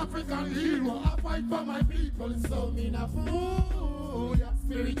 African hero, I fight for my people, so me not fool.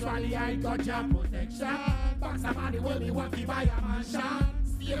 Spiritually, I got your protection. Back somebody will me want to buy a mansion.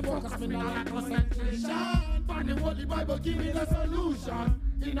 Stay focused, me not like concentration. Find the Holy Bible, give me the solution.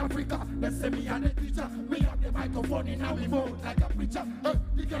 In Africa, they say me and the teacher. Me have the microphone in our mouth like a preacher. Hey,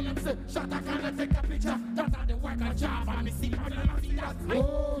 the girl them say, Shatta can't take a picture. That's how they work a job and me see how them a see that.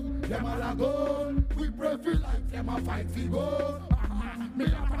 Oh, them all a gold. We pray for life, them a fight for gold. Me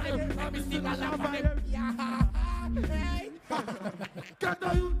laugh for them, and me still a laugh for them. Yeah, hey. Can the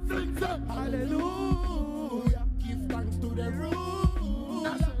youth sing, say hallelujah. Give thanks to the rule.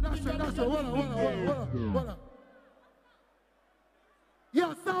 That's it. Hold on.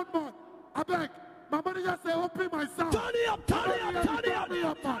 Yeah, sound man. I beg. My money just say open my sound. Turn it up.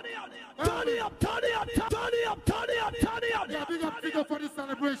 Yeah, big up Tigo for this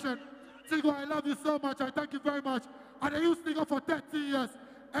celebration. Tigo, I love you so much. I thank you very much. And I used Tigo for 30 years.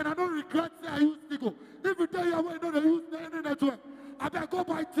 And I don't regret saying I used Tigo. Every day I went on, I use the internet way. I better go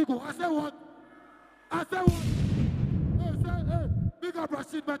buy Tigo. I say what? Hey, big up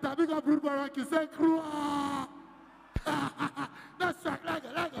Rashid Meta, big up Rude Baraki, say crew. That's right, like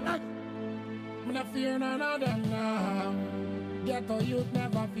it. Me no fear none of them now. Ghetto youth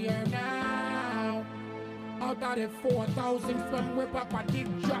never fear now. Out of the 4,000 from we papa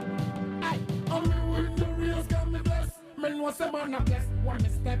did drop. Aye, and me win the race, got me blessed. Me know say man a blessed. One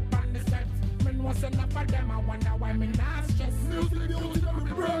step on the steps. Me know say enough of them. I wonder why me not stress. Music me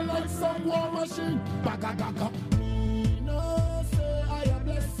burn like some war machine. Baga. Me no say I am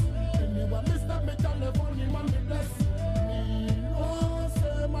blessed. Anyone miss that me telephone him and me blessed. Me no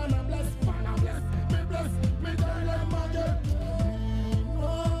say man a blessed. Me blessed. Me tell them again. Me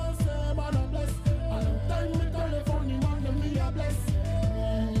no say man a blessed. And time me telephone him and me a blessed. Me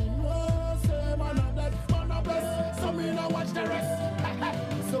no say man a blessed. So me no watch the rest.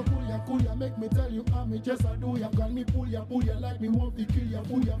 So cool ya, make me tell you how me just a do ya. Call me pull ya like me want to kill ya.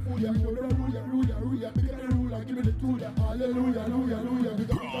 Pull ya. You know the rule ya. Because the ruler give me the tool ya. Hallelujah.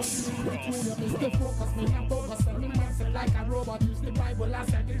 Because the tool ya. Me stay focused, me not bogus. And me mindset like a robot. Use the Bible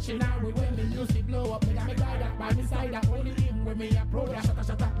as a dictionary. When me use it blow up. Me got me guide up by me side up. Only him when me a pro ya.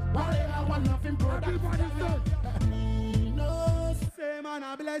 Shatta. Wale I want nothing pro. Everybody say. Me no Say man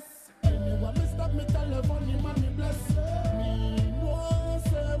a bless. anyone me stop me telephone him and me bless. Me no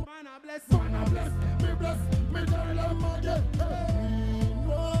say Man a bless. me bless, me tell them again. Me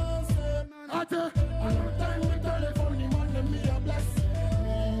no say Ate. another time me telephone him and me a bless.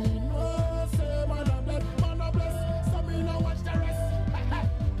 Me no say man a bless. So me no watch the rest.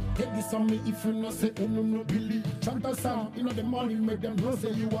 Take this on me if you no say no believe. Chant a song, you know the morning make them know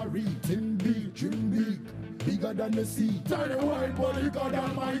say you are reading big, dream big. Bigger than the sea, tell the world body God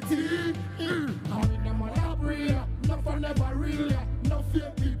Almighty. How with them all up real, no fun never real. No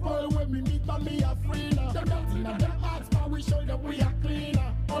fear people when me meet and me a free now. Them not in the hearts, but we show them we are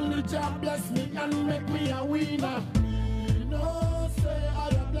cleaner. Only Jah bless me and make me a winner. Me no say say I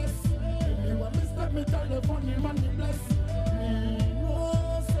am blessed. Me when me step me tell the funny man me bless. Me no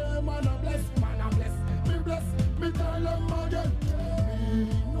say man I bless, man I bless. Me bless, me tell them again.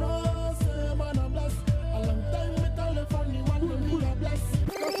 Me no say man I bless. A long time me tell the funny man me I bless.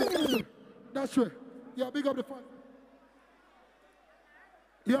 That's it. That's right. Yeah, big up the fun.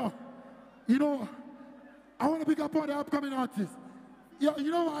 Yeah, you know, I want to big up all the upcoming artists. Yeah,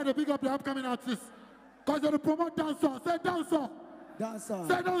 you know why I big up the upcoming artists? Because they're the promote dancer. Say dancer. Dancer.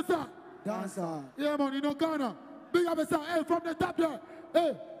 Say dancer. Dancer. Yeah, man, you know Ghana. Big up yourself. Hey, from the top there.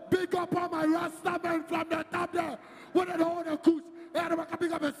 Hey, big up all my Rasta men from the top there. What are the other cooch? Hey, I don't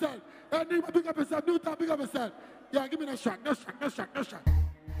big up yourself. Hey, big up yourself. New time, big up yourself. Yeah, give me that shot. No shot, no shot, no shot.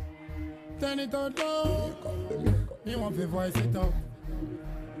 Turn it out loud. Me want to voice it out.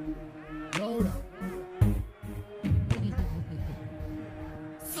 Louder.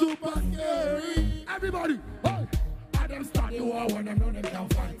 Super scary. Everybody, hey. I them start the war when them know them can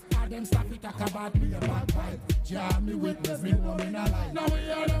fight. I them stop it talk about me a bad fight. Jar me witness me woman alive. Now we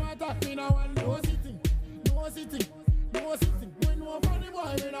hear them attack me now and no sitting. No sitting. No sitting. When no funny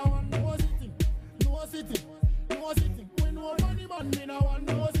boy me now and no sitting. No sitting. No sitting. When no funny man me now and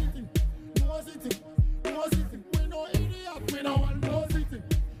no sitting. No sitting. No sitting. When no idiot me now and no sitting.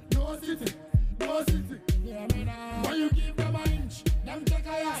 No sitting. No sitting. Yeah me now. When you give them an inch, them take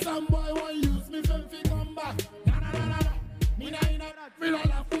a yard. Some boy want use me from fi come back. Me not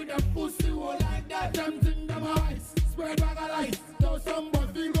laugh with them pussy hole like that. Them thing them eyes spread bag of lies. Though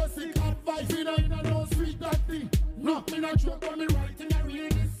somebody go seek advice. Me not in a no sweet that thing. No, me not joke when me writing a real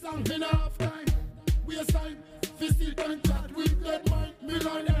this song. Me not have time. Waste time. Visit and chat with dead mind. Me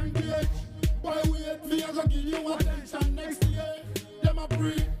not engage. Boy wait, me a go give you attention next year. Them a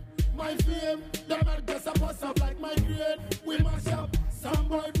pray my fame. Them a guess a bust up like my grade. We mash up some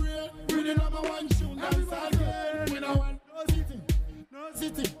boy brain. We the number one tune dance again. We no want no sitting. No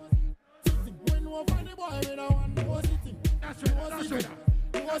sitting. Sitting. When no funny boy, we no want no sitting. That's right, that's right.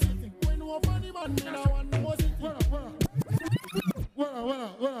 No sitting. When no funny man, we no want no sitting.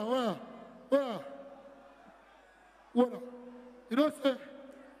 What? You know, say,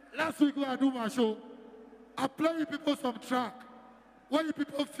 last week when I do my show, I play you people some track. When you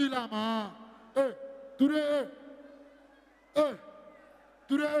people feel I'm hey, today, hey,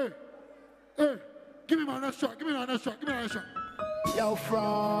 today, hey, give me my next shot, give me my next shot, give me my next shot. Yo,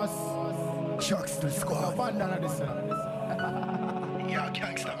 Frost. Chucks the squad. Bandana this. Yeah,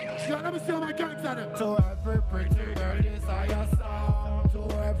 gangsta music. Yeah, let me see how my gang's at it. To every pretty girl, this is your song. To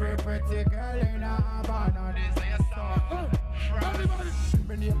every pretty girl in Havana, this is your song. Hey, everybody.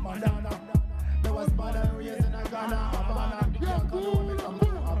 Me name Madonna. There was born and raised in Ghana, Havana. Yeah, cool.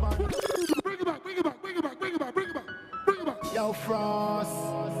 Bring it back, bring it back, bring it back, bring it back, bring it back, bring it back. Yo,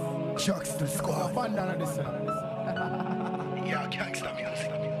 Frost. Chucks the squad. Bandana this. Yeah, gangsta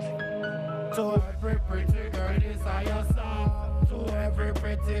music. To every pretty girl, this is your song. To every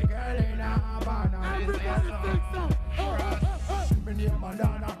pretty girl in Havana, this is your Everybody song. sing some. Me name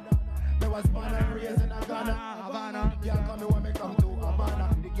Madonna. Me was born and raised in Ghana, Havana. The girl call me when me come to Havana.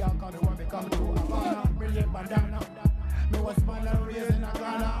 The girl call me when me come to Havana. Me name Madonna. Me was born and raised in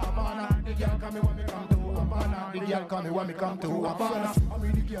Ghana, Havana. The girl call me when me come to Havana. The girl call me when me come to Havana. I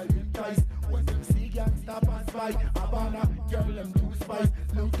mean the girl entice when them see gangsta pass by Havana. Girl them too spice,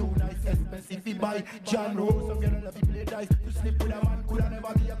 look too nice, expensive fi buy. John Rose, some girl love to play dice. To sleep with a man coulda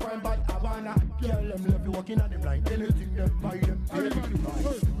never be a crime, but Havana. Girl them love you walking on them line. Anything them buy them pay to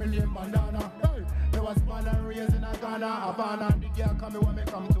buy. Me name Bandana. Me was born and raised in Ghana, Havana. The girl call me when me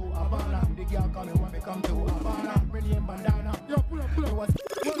come to Havana. The girl call me when me come to Havana. Me name Bandana. Yo, pull up, pull up.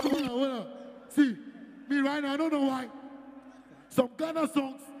 Hold on. See, me right now, I don't know why. Some Ghana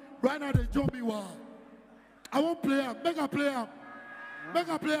songs, right now they jump me wild. I won't play them. Make a play them. Make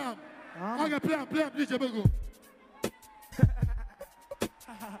a play them. I can play them, DJ Bego.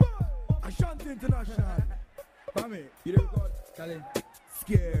 Ashanti International. Family, you don't got talent.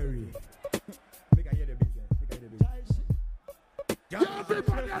 Scary. Make I hear the business. Make I hear the business. Yeah,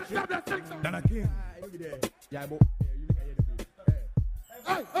 everybody understand that sing song. Dana King. You be there. Yeah, but you make I hear the business.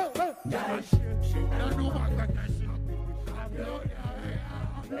 Hey. Yeah, shit. I know my God, that shit. I'm blood,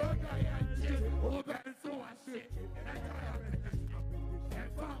 open so I shit. Everybody.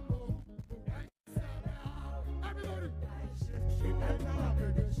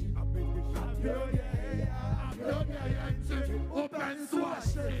 Open so I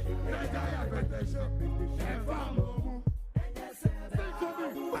shit.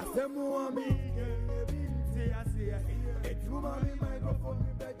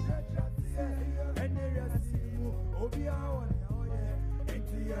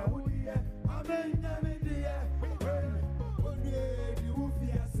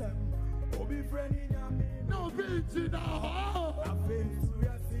 See the hoe. I face we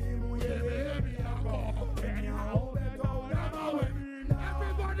are seeing we are baby I go. Anyhow, they go never win.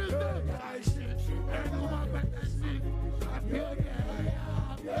 Everybody's there. I shit. And you want better shit.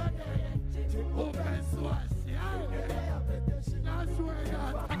 Open source. That's where you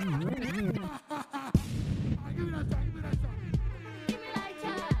are. Give me that song. Give me that song. Give me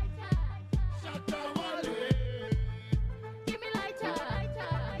lighter. Shatta Wale. Give me lighter.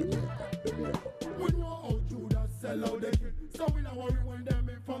 We know how Judas sell out the kid, so we not worry when them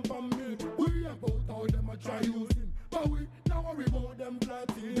inform from me. We about how them a try use him, but we not worry about them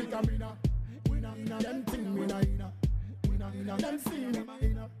plotting. Because we not them thing, we not them scene,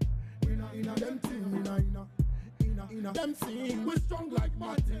 we not them thing, we not them scene. We strong like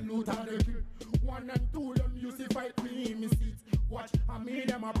Martin Luther the King. 1 and 2 them used to fight me in me seat. Watch, I mean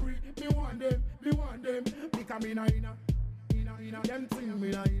them a pre. Me want them. Because me not them thing, we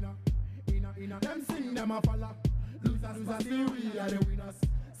not them sing, them a follow. Losers, see we are the winners.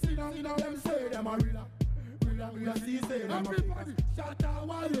 See down, them say them a real. See say them a everybody, Shatta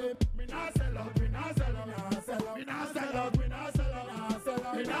Wale. Me not sell out. Me not sell out.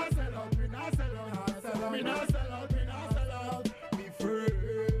 Me free.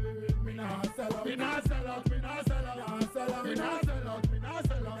 Me not sell out.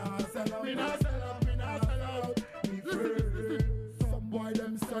 Me free. Some boy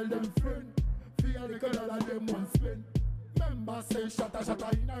them sell them friend. Feel the color like them one spend. Member say Shatta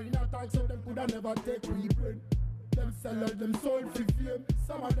in a talk, so them coulda never take we brain. Them sell out them soul for fame.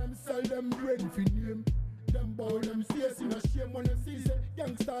 Some of them sell them brain for name. Them boy them face in a shame when them see say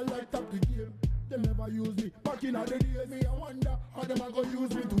gangsta light up the game. Them never use me back in the days. Me I wonder how them a go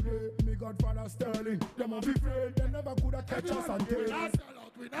use me today. Me Godfather Sterling, them a be afraid. They never coulda catch us and take. We not sell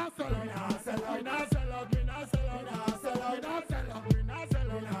out.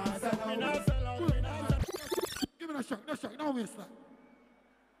 Give me a shot, no waste that.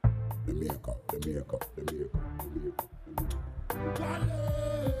 The makeup.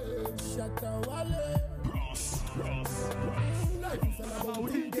 Wale, Shatta Wale. Life is all about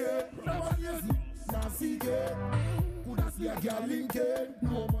thinking. Never lazy, not seeking. Coulda see a girl linking.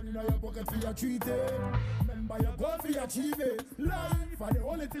 No money in your pocket for your treated. Remember your goal for your achieving. Life are the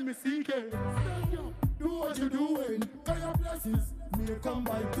only thing me seeking. Stand up, do what you doing. Cause your blessings may come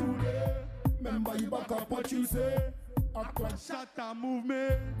by today. Remember you back up what you say. Act like Shatta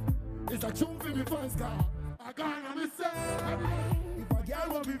movement. It's a tune for me fans car. I can't me say. If a girl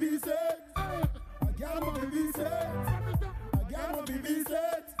want be V-set, a girl want be V-set, a girl want be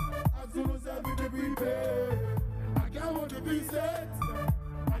V-set, as soon as I be the prepaid. A girl want be V-set,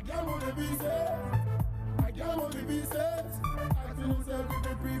 a girl want be V-set, a girl want be V-set, as soon as I be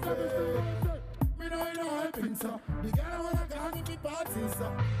the prepaid. Me know you know helping, sir. The girl wanna call me for parties,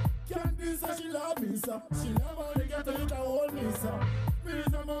 sir. Can't do so, she love me, sir. She love how they get to hit and hold me, sir. Me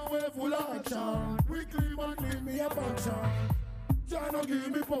is a man way full of action. Weekly, monthly, me a function. Tryna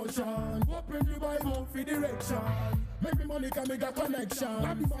give me potion. Open the Bible for direction. Make me money can make a connection.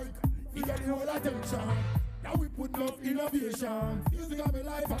 Grab the mic, you get the whole attention. Now we put enough innovation. Music of my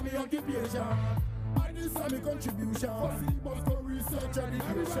life and me occupation. And this is my contribution. Firstly, must go research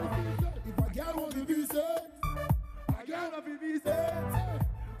education. If a girl want to be set, a girl want to be set.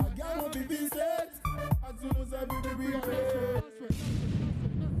 A girl want to be set. As soon as I be the real.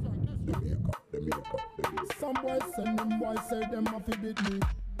 The makeup. Some boys send them boys say them have to beat me.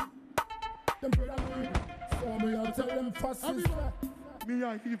 Them pray me. So me I tell them fast is me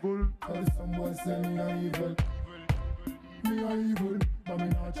a evil. Tell some boys say me a evil. Me a evil, but me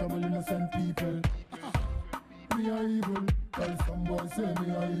not trouble innocent people. Me a evil. Tell some boys say me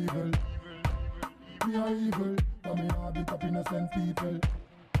a evil. Me a evil, but me not beat up innocent people.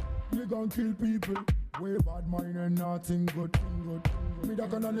 Me gon' kill people. Way bad mind and nothing good. Me da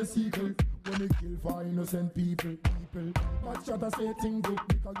gun on the sequel. When me kill for innocent people. But Shatta say thing good.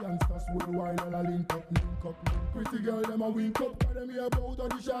 Because gangsters worldwide all a link up. Pretty girl them a wink up. Cause them hear about all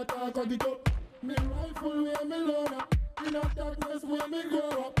the Shatta cock it up. Me rifle where me load up. In a darkness where me grow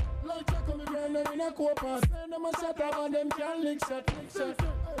up. Like check on me grand them in a copa. Send them a shot up and them can lick shot.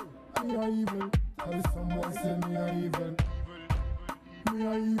 Me a evil. Tell someone say me a evil. Me a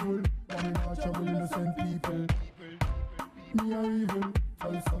evil, but me not trouble innocent people. Me a evil,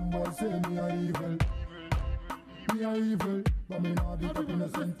 tell some boy say me a evil. Me a evil, but me not beat up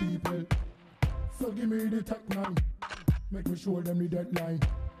innocent people. So give me the tech 9, make me show them the deadline.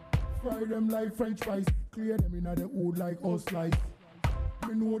 Fry them like French fries, clear them in the wood like house lights.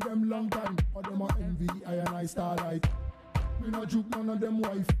 Me know them long time, but them a envy I and I starlight. Me not juke none of them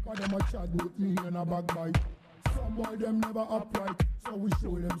wife, but them a chat with me and a backbite. Some boy them never upright, so we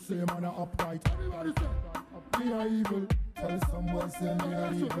show them same and a upright. Everybody say, me a evil. Tell some boys say me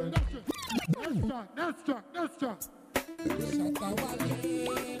a evil. That's track. Shatta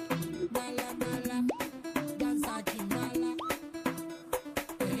Wale, mala, dansa ki mala.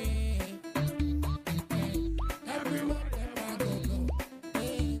 Everywhere them a go.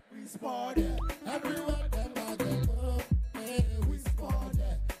 We spot it. Everywhere them a go. We spot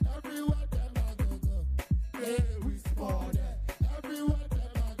it. Everywhere them a go. We spot it. Everywhere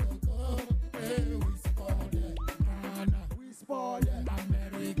them a go. We spot it. Ghana, we spot it.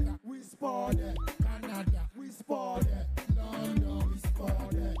 America, we spot it. Canada, we spot it. London, we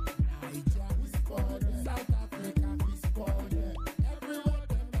spot it. Nigeria, we spot it. South Africa, we spot it. Everywhere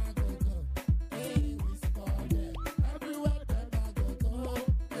them a go. We spot it. Everywhere them a go.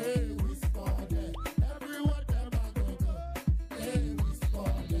 We spot it. Everywhere them a go. We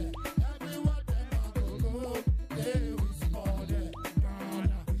spot it. Everywhere them a go. We spot it.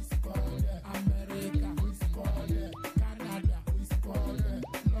 Ghana, we spot it. America, we spot it. Canada, we spot it.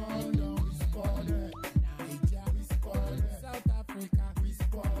 London, we spot it. Nigeria, we spot it. South Africa, we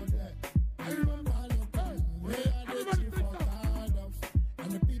spot it. I remember the time where I did chief for Cardoms,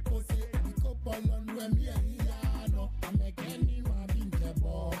 and the people say the couple on when me and Yano. I'm making me my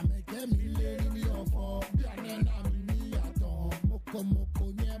bintebo. I'm making me lady me off. Bianena me at all. Moko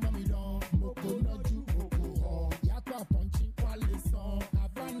nye mami don. Moko no ju moko ho. Yakwa punching quality song.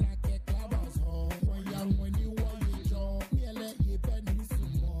 Havana ke clubhouse ho. When you want you jo. Miele ye penny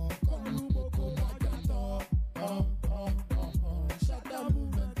sumo. Kolu moko bagato. Shatta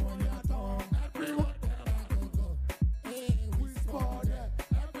movement on your tongue. Everywhere them a go. We spot it.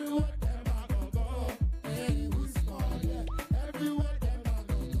 Everywhere them a go. We spot it. Everywhere them a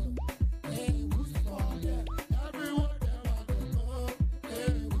go. We spot it. Everywhere them a go.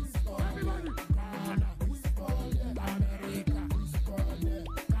 We spot it. Ghana, we spot it. America, we spot it.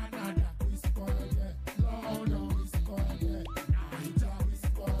 Canada, we spot it. London, we spot it. Nigeria, we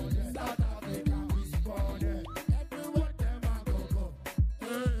spot it. South Africa, we spot it. Everywhere them a go.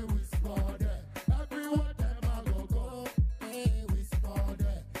 We spot it. Everywhere them a go. We spot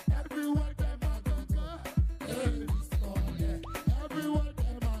it. Everywhere them a go. We spot it. Everywhere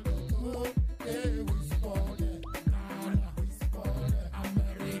them a go. We spot it. Ghana, we spot it.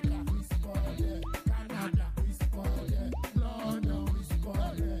 America, we spot it. Canada, we spot it. London, we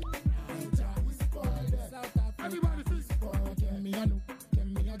spot it. Nigeria, we spot it. South Africa, everybody we spot it. Give me a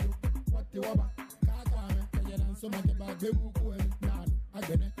do. What you want? Kaka me, kaya dan so make ba bebu ko emi. Nanu,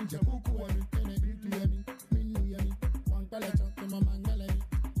 agene inje buku emi. Ene bitu emi, minu emi. One pele chon, to mama ngele mi.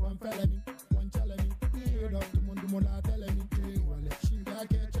 One fele mi, one chale mi. Hear up, to mundu mola tele mi. Wale, shinga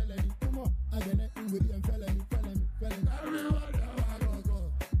ke chele mi. Kumo, agene inwe bi en fele mi. Everywhere them a go.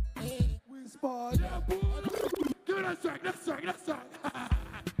 We spot it. Give me that song.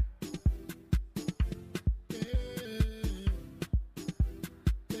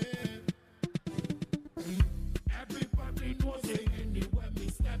 Everybody knows it anywhere me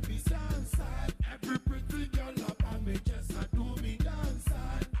step is dance. Every pretty girl up and me just a do me dance.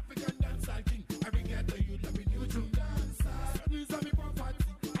 African dance king. Every ghetto you love me new tune dance. These are me property.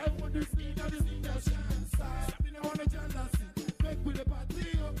 I want to see that this in the chance. Me no wanna jealousy. Make with the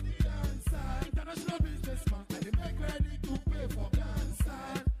party up dance. International businessman. I dey make ready to pay for dance.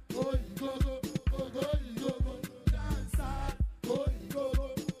 Oh, go dance. Oh, go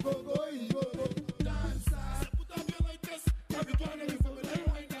dance. Put up your lighters. Everybody live for the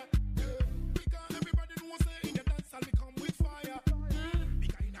wind up. Because everybody knows say in the dance we come with fire. Because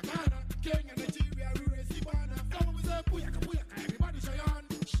in Ghana, Kenya, Nigeria, we raise the banner. Come we say puyaka, everybody show your hand.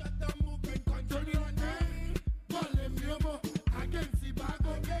 Shatta movement, continue on. Wale miomo, against the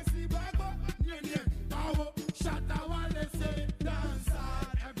bago, nye power. Shatta Wale say dance.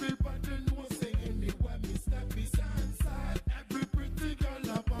 Everybody knows say anywhere me step is dance. Every pretty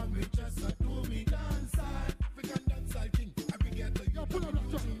girl up on me just a do me dance. African dance king, every ghetto you Pull up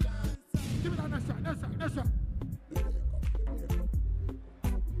that song. dance. Give me that song.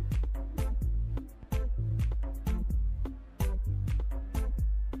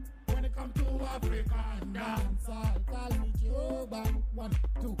 When it come to African dance, call me Jehovah. 1,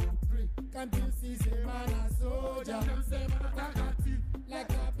 2, 3. Can't you see say man a soldier? Them say man a Takati, like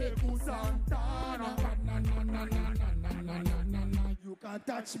a Beku Santana. Na. You can't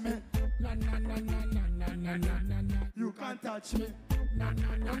touch me. Na. You can't touch me. Na. You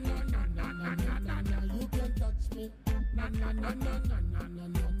can't touch me. Na.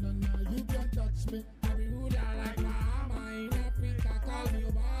 You can't touch me. I be ruler like Bahama in Africa. Call me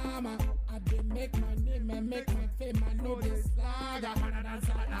Obama. I dey make my name and make my fame. I know this slagger. Man a dance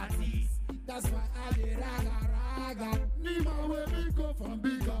like artist. That's why I dey raga. Nima where me go from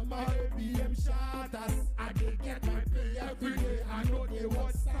big on my ABM shatters. I dey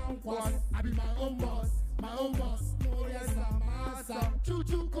was. I be my own boss, my own boss. No, yes, I'm awesome. Choo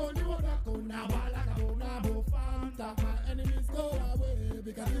choo, go, ni wada, go, na wala, go, na bo, fanta. My enemies go away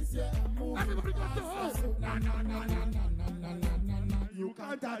because this year I'm moving. Everybody got to hustle. Na, na, na, na, na, na, na, na, na, na. You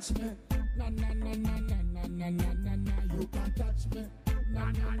can't touch me. Na, na, na, na, na, na, na, na, na, na. You can't touch me. Na,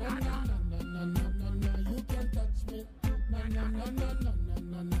 na, na, na, na, na, na, na, na, na. You can't touch me. Na, na, na, na, na,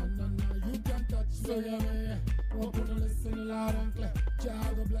 na, na, na, na, na. You can't touch me. So yeah, open and listen loud and clear.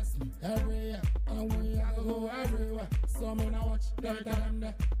 Jah go bless me every year, and we I go everywhere. So me now watch them tell them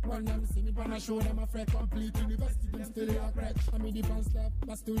there. When them see me pan a show them a fret. Complete university them still a crack. I mean the pants left,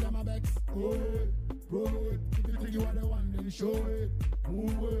 but still them a vex. Go it, bro it. If you think you are the one, then show it.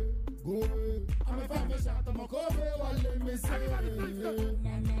 Move it, go it. I'm a family shot, I'm a cover. What let me say?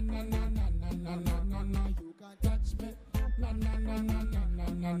 Na na na na na na na na na na. You can't touch me. Na na na na na na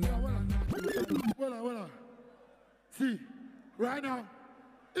na na na. Well. See, right now,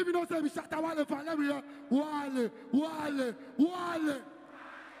 if you don't say me Shatta Wale fan, let me hear Wale. Well.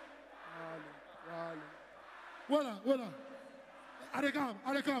 I they come,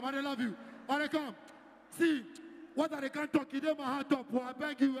 I they love you. I they come. See, what I can't talk, you did my heart up. Well, I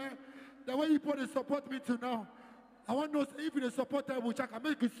beg you, the way you put it support me to now. I want to know if you support Terrible Chaka,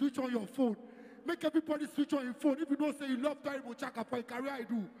 make it switch on your phone. Make everybody switch on your phone. If you don't say you love Terrible Chaka for a career, I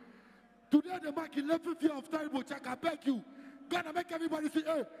do. Today they mark 11th year of Terrible Chaka. I beg you. Gonna make everybody say,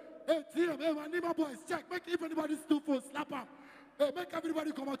 hey, TM, hey, my neighbor boys, check. Make if anybody's two phones, slap up. Hey, make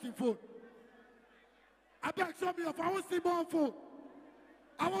everybody come out in phone. I beg, show me if I want to see more phone.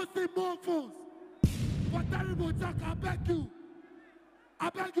 I want to see more phones. For Terrible Chaka, I beg you. I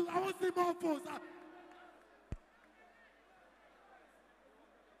want to see more phones.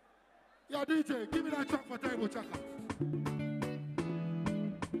 Yo, DJ, give me that track for Terrible Chaka.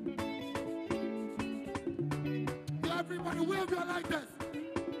 Everybody wave you like this.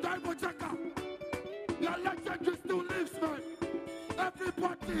 Terrible Chaka. Your legendary still lives, man.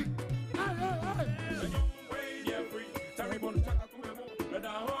 Everybody. Hey. Terrible Chaka kumemo. Let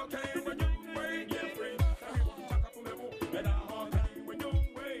our walk in when you wait, get free. Terrible Chaka kumemo. Let our walk in when you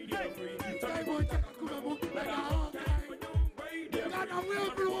wait, get free. Terrible Chaka kumemo. Let our walk in when you wait, get free. God, I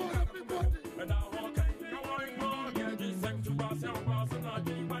will blow everybody. Let our walk in. I worry more. Get this sent to us. I was not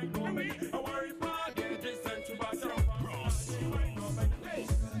doing my movie. I worry more. Get this sent to us.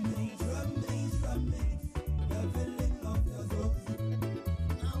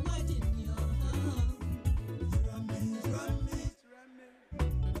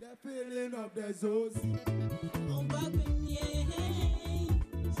 Feeling of the zones. Oh, baby, yeah.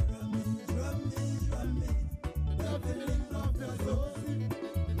 Drum me. The feeling of the zones.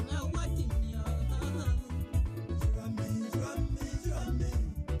 Now what in your Drum me.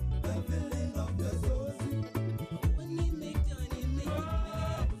 The feeling of the zones. when you make Johnny make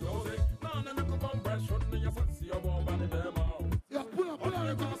Yeah, pull up.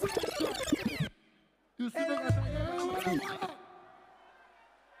 You see the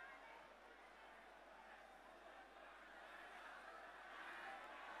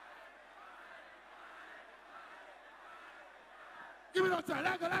Give me that side.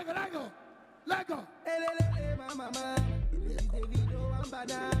 Lego. Hey, mama.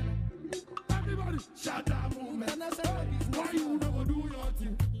 Everybody, Shatta movement. Why you never do your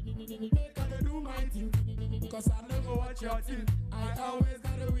thing? Make I do my thing. Cause I never watch your thing. I always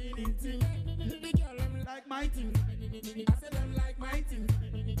got a winning thing. The girl them like my thing. I say them like my thing.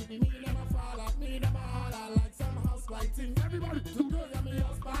 Me never fall out, me never holler like some house lighting. Everybody, Today I'm a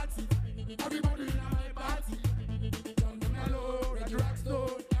house party. Everybody in my party. John the Mellow, Red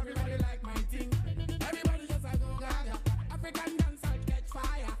Rockstone. Everybody like my thing. Everybody just a go gaga. African dance I catch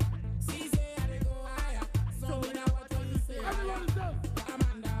fire. See say I they go higher. So now what do you say? everybody say.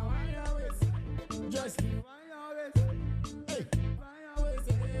 Amanda, why you always? Just me, why you always? Hey, why you always?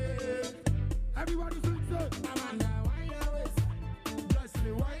 Hey. Everybody sing say. Amanda, why you always? Just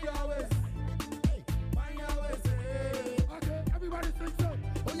me, why you always? Hey, why you always? Hey. Okay, everybody sing say.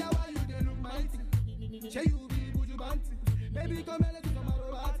 Oh yeah, why you they look mighty? Say you be buju banty. Baby, come and let you come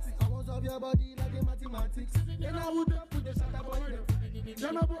out. I was of your body like a mathematics. Then I would have put the Shatta boy there.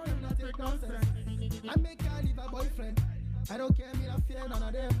 Then a boy do not take nonsense. I make her leave a boyfriend. I don't care, me not fear none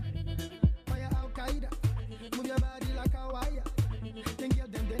of them. Fire Al Qaeda, move your body like a wire. Then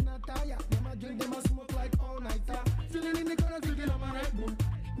get them, they not tired. Them a drink, them a smoke like all nighter. Feeling in the corner, drinking on my Red Bull.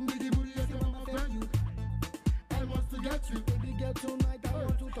 Baby booty, yes, I'm a friend you. I want to get you. Baby, get tonight, I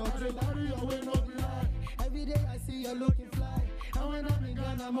want to touch you. Body, you will not be high. Every day I see you looking fly. And when I'm in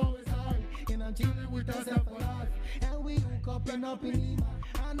Ghana, I'm always high. And I'm chilling with myself for life. And we hook up and up in Lima.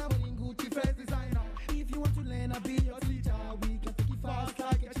 And I'm wearing Gucci fresh designer. If you want to learn, I'll be your teacher. We can take it fast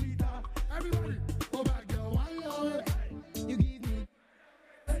like a cheetah. Everybody, go back, girl. Why you always? You give me.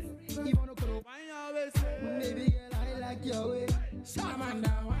 You wanna go? Why you always? Baby girl, I like your way. Amanda,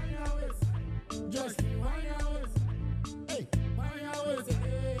 why you always? Justin, why you always? Hey, why you always?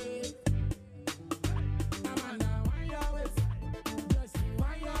 Hey. Amanda, why you always? Justin,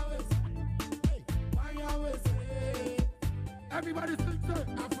 why you always? Hey, why you always? Hey. Everybody sing, sir.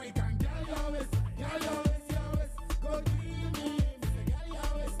 African girl, you always, girl, you always, you always. Go kill me, Mr. Girl, you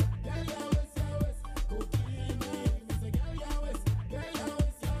always, girl, you always, you always. Go kill me, Mr. Girl, you always, girl, you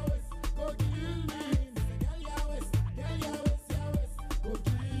always, you always. Go kill me, Mr. Girl, you always, girl, you always, you always. Go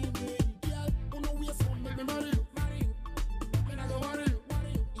kill me, girl. Who know we are some, make me marry you, marry you. Me not go worry you,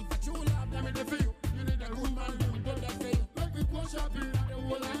 worry you. If I true love, let me do for you. You need a good man, you do that for you. Make me go shopping at the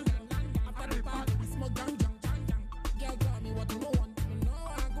whole land. After the party, we smoke gang, gang, gang, gang. Girl, tell me what you know, want to know.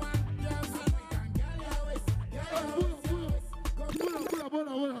 I go on, girl, African girl, you always, girl, you always, you always. Hold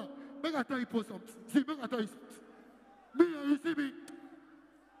on. Make I tell you for something. See, make I tell you something. Me, you see me.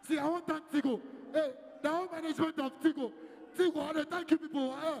 See, I want that Tigo. Hey, the whole management of Tigo. Tigo, I dey thank you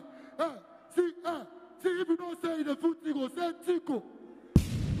people. See, if you don't say the food Tigo, say Tigo.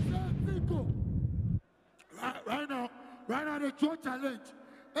 Say Tigo. Right now, the draw challenge.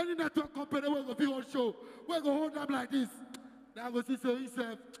 Any network company will go be on show. We go hold them like this. Now go see so he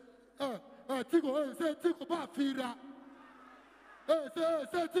said, Tigo, say Tigo, ba fira.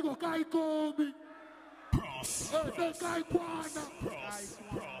 Say Tigo, kai komi. Say kai kwana.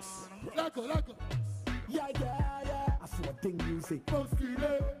 Let go. Yeah. I saw a thing you say.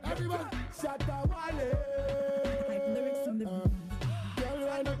 Everybody. Shatta, Wale. Lyrics in the Girl,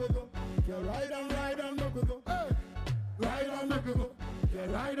 ride on, go. Girl, ride on, go. Hey. Ride on, make it go. Girl,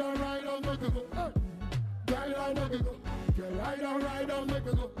 ride on, make it go. Hey. Girl, ride on, make it go. Girl, ride on, make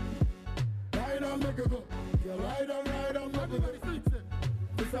it go. Ride on, make it go. Girl, ride on, make it go.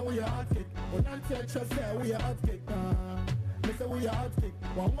 This is we are hot kick. When I tell just say we are hot kick. This is we are hot kick.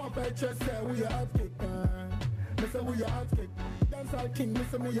 One more pay just say we are hot kick. This is we are hot kick. Dance all king.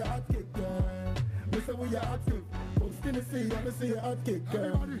 This is we are hot kick. This is we are hot kick. From skinny see, I see a hot kick.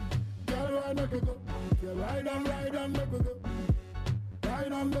 Everybody. Girl, ride on, make it go. Girl, ride on, make it go.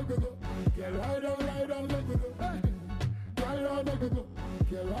 Ride on, make it go. Girl, ride on, make it go. Ride on, make it go.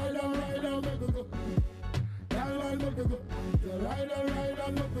 Girl, ride on, make it go. Ride on, make it go. Girl, ride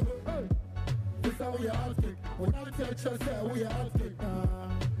on, make it go. This is how we are hot kick. When I tell just say we are hot kick.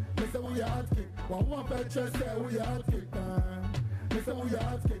 This is we are hot kick. One more pay just say we are hot kick. This is we are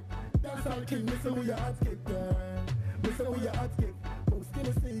hot kick. That's all king. This is we are hot kick. This is we are hot kick. From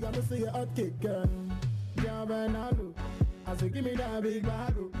skinny see, I'ma see a hot kick. Yeah, Bernardo. As you give me that big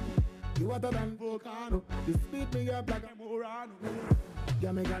bottle, you hotter than volcano. You speed me up like a Morano.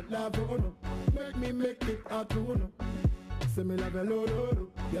 Yeah, me got love for no. Make it hot to no. Say me love a lodo.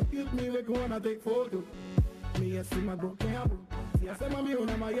 You keep me make wanna take photo. Me a see my go camera. See I say my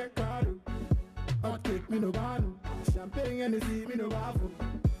on my get card. Hot cake me no bano. Champagne and see me no waffle.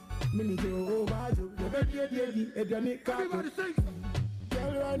 Me need you over you. You better get everybody sing.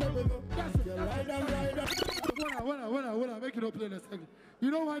 Girl, ride on, girl, ride on. When I make it up play in a second.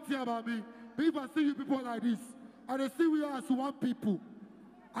 You know one thing about me? If I see you people like this, and I see we are as one people,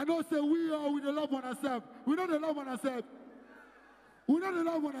 I don't say we are with the love on ourselves. We know the love on ourselves. We know the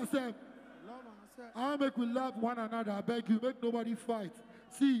love on ourselves. I make we love one another. I beg you, make nobody fight.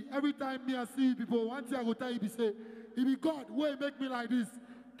 See, every time me I see people, one thing I go tell you, say, if be God, why make me like this?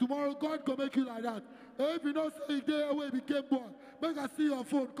 Tomorrow God go make you like that. If you don't say day away became born, make I see your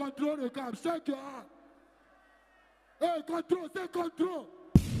phone, control the cam, shake your hand. Hey, control, say control.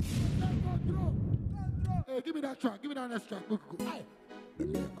 Say control. Hey, give me that track, give me that next track. Go. Aye. The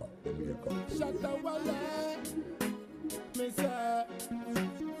makeup. Shatta, Wale. Me say.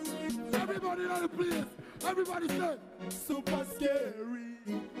 Everybody in the place. Everybody say. Super scary.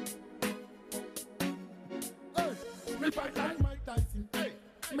 Hey, Me fight like Mike Tyson. Hey.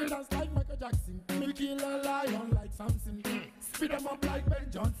 Me dance like Michael Jackson. Me kill a lion like Samson. Speed them up like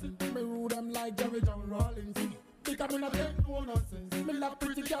Ben Johnson. Me rule them like Jerry John Rollins. Because me not take no nonsense. Me love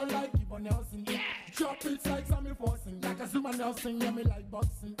pretty girl like Yvonne Nelson. Drop it like Sammy Forcing. Like a Zuma Nelson, yeah, me like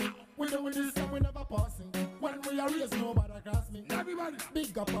boxing. We doing this and we never passing. When we are raised, nobody cross me. everybody.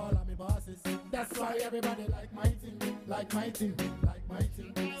 Big up all of me bosses. That's why everybody like my thing. Like my thing. Like my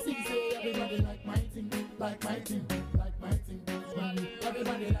thing. See, say everybody like my thing. Like my thing. Like my thing.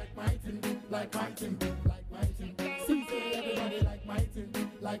 Everybody like my thing. Like my thing. Like my thing. See, say everybody like my thing.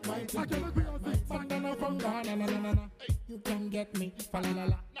 Like my thing. Like my thing. Bandana from Ghana, na na na na. You can get me, fa la la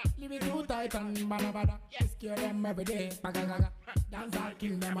la. Leave it too tight and bada bada. Scare them every day, baga gaga. Dance all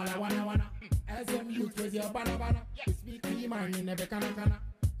king them all I wanna. SM youth with your bada bada. We speak the mind in every kana.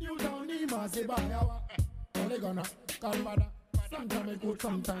 You don't need more say bayawa. Only gonna call bada. Sometimes it good,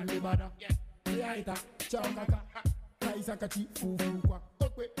 sometimes it bada. Yeah, ita, chow kaka. Kaisa kachi, fufu kwa.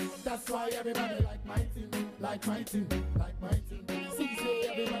 That's why everybody like my thing, like my thing, like my thing. See, say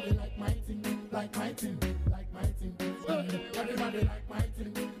everybody like my thing, like my thing, like my thing. Everybody like my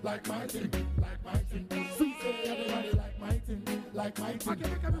thing, like my thing, like my thing. See, say everybody like my thing, like my thing. I can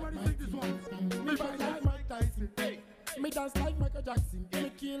make everybody sing this one. Me fight like Mike Tyson, me dance like Michael Jackson.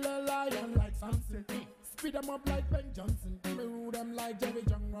 Me kill a lion like Samson. Speed them up like Ben Johnson. Me rule them like Jerry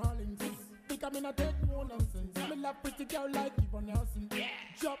John Rawlings. Think I'm in a take no nonsense. Me love pretty girl like Yvonne Nelson.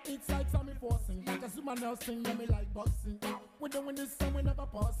 Drop hits like Sammy Forcing. Like a Zuma Nelson, yeah, me like boxing. We doing this song, we never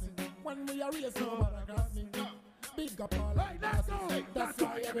passing. When we are race, nobody cross me. Big up all like that. That's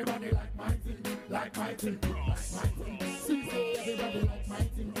why everybody like my thing, like my thing, like my thing. See, say everybody like my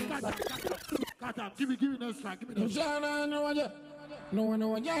thing. Cut up, give me no strike, give me no strike. No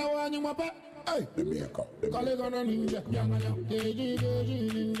one, yeah, you want hey, the makeup. Calling on a ninja, ninja.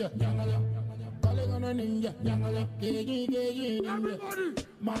 Calling on a ninja, ninja.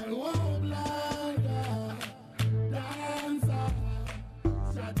 My world like dancer,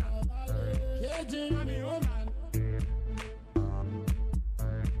 Shatta, caging on the woman.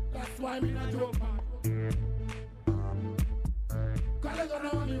 That's why me not joke, man. Calling on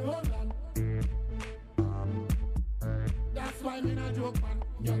a woman. That's why me not joke, man.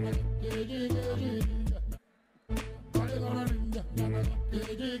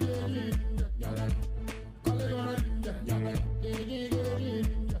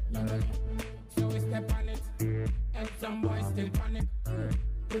 So we step on it, and some boys still panic.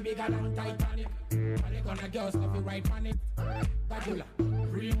 We bigger than Titanic. Are they gonna girls love you right panic? Badula,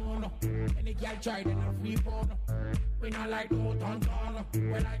 free mono. Any girl try then a free porno. We not like no ton.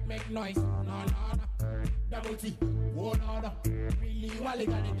 We like make noise, no. Double T, one order. Really Wale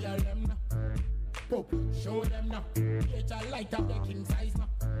got the girl them now. Pop, show them now. Get a light up the king size now.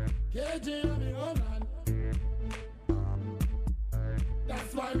 KJ on me one man.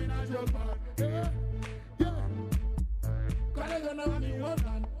 That's why we not joke man. Yeah. Cause they gonna have me one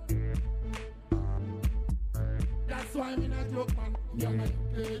man. That's why we not joke man. KJ.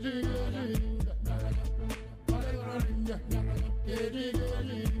 Cause they gonna ninja. KJ.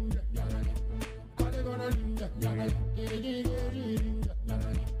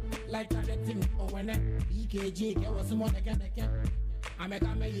 Like that thing, oh when BKG get was someone again. I make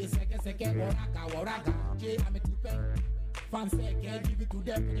a me second, waraka, J, I make 2 pen. Fans say, can't give it to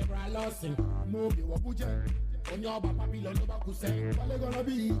them, when you're losing. Move your bujan, on your papa below no back say, well, they're gonna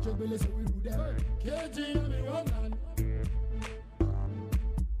be each other, so we do them. KG, I'm a one man.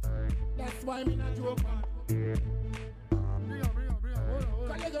 That's why me not joke, man. Bring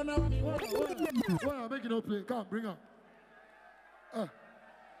on. Hold on, make it no play. Come, bring on.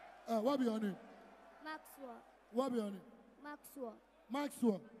 What be your name? Maxwell. What be your name? Maxwell.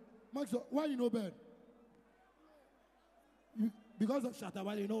 Maxwell, why you know bed? Because of Shatta,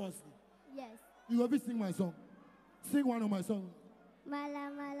 Wale, you know what's Yes. You go be sing my song. Sing one of my songs.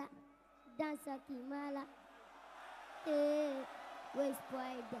 Mala, dance aki mala. Hey, we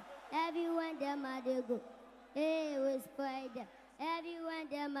spoiled them. Everyone them a they go. Hey, we spoiled them. Everyone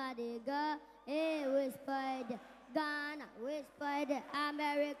them a they go. Hey, we spoiled them. Ghana, we spoiled them.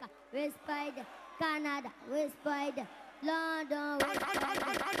 America, we spoiled them. Canada, we spoiled them. London, we spoiled them.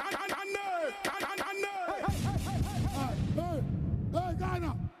 Hey,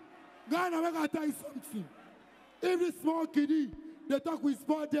 Ghana, we gotta tell you something. If this small kiddie, they talk with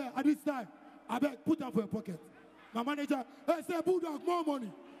sport there at this time, I beg, put up for your pocket. My manager, hey, say, Bulldog, more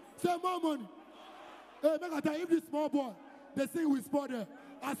money. Say, more money. Hey, make a tell you, if this small boy, they sing with sport there,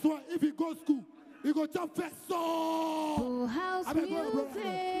 I swear, if he goes school, he go jump first. So, house I beg, go, music.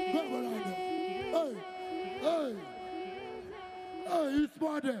 Hey, you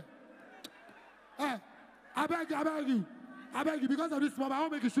sport there. Hey, I beg you, because of this small boy, I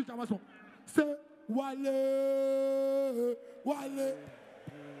won't make you shoot your song. Say, Wale.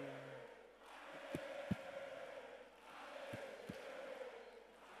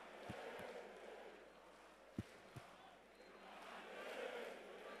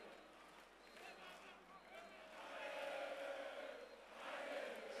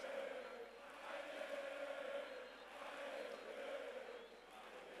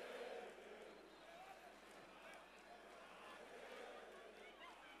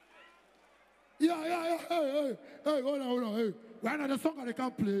 Yeah. Hey, hold on. Hey, right now the song they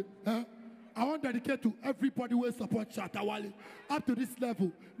can't play. I want to dedicate to everybody who support Shatta Wale up to this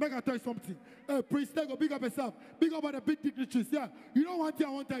level. Make I tell you something. Hey, Prince Tigo, big up yourself. Big up on the big dignitaries. Yeah. You know one thing I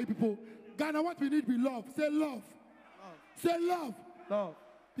want to tell you people. Ghana, what we need be love. Say love. Say love. Love.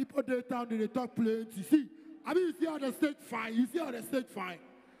 People they town they talk plenty. See, I mean you see how the stage fine. You see how the stage fine.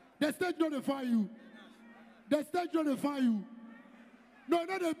 The stage don't define you. The stage don't define you. No,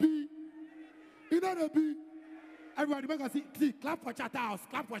 not the B. You know the B. Everybody make us see, clap for Shatta House.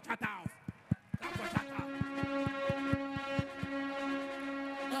 Clap for Shatta House. Clap for Shatta House.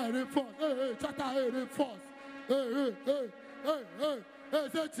 Hey, reinforce. Hey, Shatta, hey, reinforce. Hey,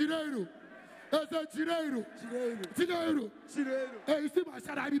 say Chineiro. Chineiro. Hey, you see my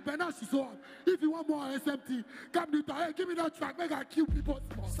Shatta, I be Benashi so on. If you want more SMT, come to hey, give me that track, make I kill people.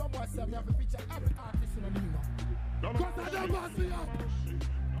 Someone said we have a picture every artist in the Nima. Because I don't want to see you.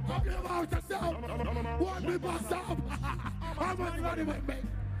 Talk about yourself. What me bust up? How much money we make?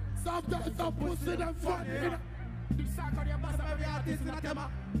 Sometimes I'm pussy them funny. The Sarkodie bust up every artist in the Tema.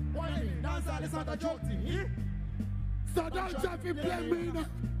 Why? Dance all is not a joke thing. So don't try to play me now.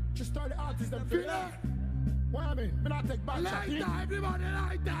 Just tell the artists them feel it. What I mean? Me not take back like that, everybody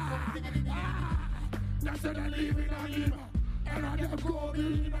like that. That's what I live in Anima. And I them go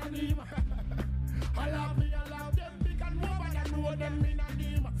in Anima. I love me, I love them. Big and more, but I know them in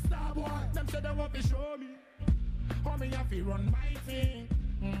Anima. Star boy, them say they want to show me. How me have to run my thing.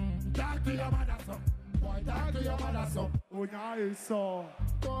 Talk to your mother, son. Boy, talk to your mother, son. Oh, yeah, it's so.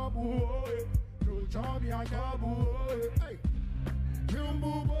 Come boy. No job, ya come boy. Hey.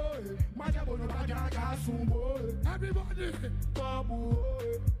 Yumbu boy. Majabo no bajaga soon boy. Everybody. Come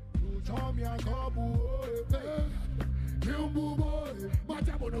boy. No job, ya come boy. Hey. Yumbu boy.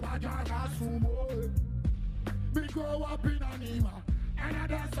 Majabo no bajaga soon boy. Me grow up in Anima. And I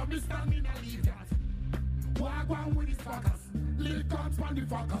dance some Mr. Mina leave that. Walk on with these fuckers. Lick comes on the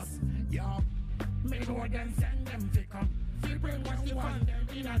fuckers. Yeah. Me know them send them to come. Feel brain what you want them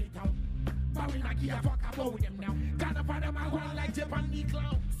in the town. But we not give a fuck about them now. Gotta find them out one like Japanese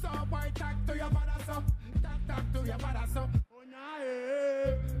clown. So boy, talk to your mother, son. Talk to your mother, son. Oh, nah,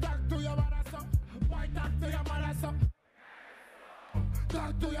 talk to your mother, son. Boy, talk to your mother, son.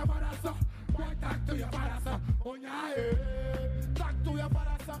 Talk to your mother, son. Boy, talk to your father, son. Oh, nah, talk to your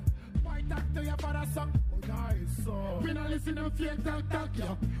father, son. Boy, talk to your father, son. Oh, nah, so. We not listen to fake talk,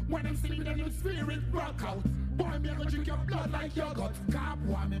 yeah. When I'm sleeping, then your spirit rock out. Boy, me go drink your blood like yogurt. Cap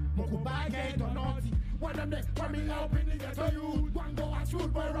me, moku bag head or naughty. When I'm there, when me help in the ghetto you. One go and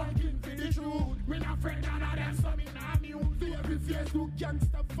shoot boy ranking for the truth. Me not friend none of them, so me not mute. For every face who can't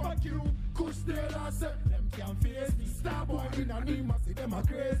stop, fuck you. Kush Taylor said, them can't face me. Star boy in Anima, see them are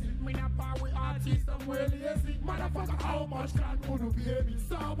crazy. Me not power with artists, I'm well lazy. Motherfucker, how much can you pay me?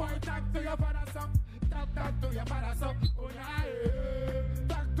 Star boy, talk to your father, son. Talk to your father, son. Oh, yeah,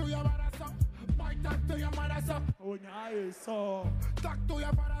 talk to your father, son. Boy, talk to your mother, son. Oh, yeah, so. Talk to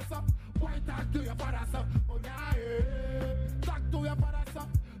your father, son. Boy, talk to your father, son. Oh, yeah, talk to your father, son.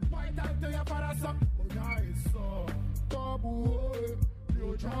 Boy, talk to your father, son. Oh, yeah, so. Kabu,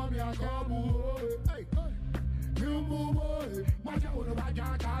 you charm ya, Kabu. Hey, you move, boy. Maja uno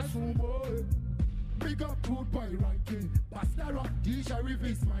baja kasu, boy. Big up, rude boy, ranking. Pastor Rock, the sheriff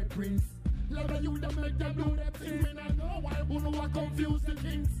is my prince. Let you them make them do them thing. Me I know why Bruno are confused the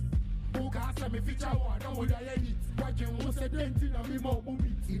kings. Who can't say me feature one, now would I edit? Why can't you say denting and me more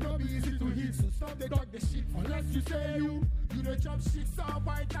movie? It not be easy to hit, so stop the dog the shit. Unless you say you the jump shit, so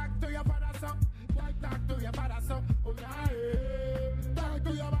why talk to your father, son? Why talk to your father, son? Oh, yeah, talk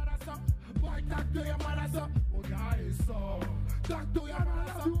to your mother, son. Why talk to your mother, son? Oh, yeah, so. Talk to your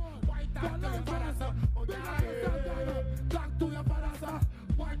mother, son. Why talk to your father, son? Oh, yeah, talk to your father, son.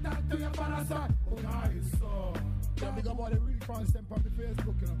 Why talk to your father, son? Oh, yeah, so. Yeah, big up all the real fans them from the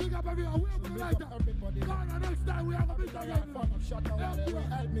Facebook, you know. Big up everyone, we have So a like that. everybody. Gonna next time we have a big I time. am fan of Shatta Wale. They will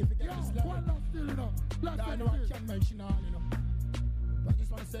help me to get this level. One last still, you know. Last I know I still. can't mention all, you know. But I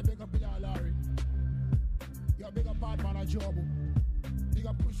just want to say big up Billy Larry. You're big up bad man of Jobu. Big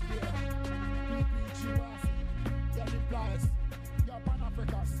up Push Bear. PP Chibas. You're the Pliers. You're Pan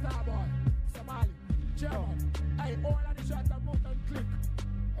Africa. Starboy. Somali. German. Hey, all of the shots that Mountain Click.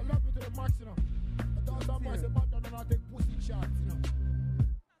 I love you to the max, you know. I thought some boys say, man, don't know how to take pussy shots, you know.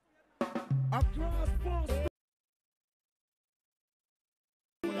 Across post.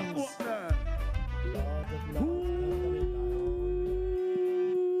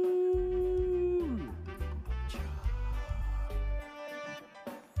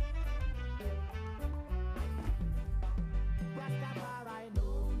 Rastafari,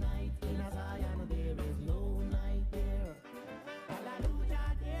 no night in a Zion, there is no night there.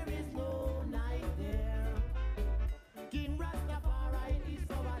 Hallelujah, there is no night there. King Rastafari is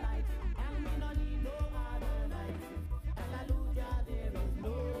our light, and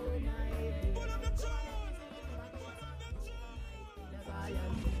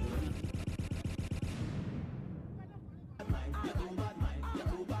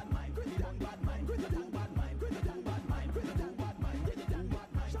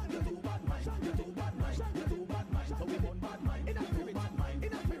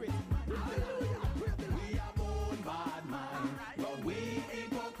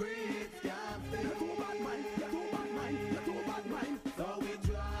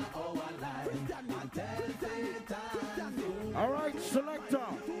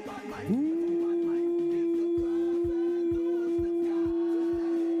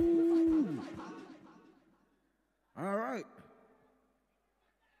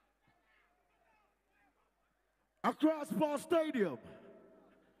across Ball Stadium.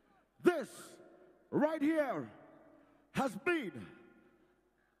 This right here has been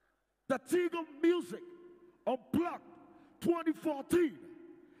the Tigo Music Unplugged 2014.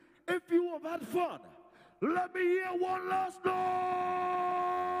 If you have had fun, let me hear one last noise!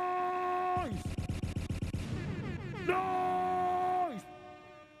 Noise!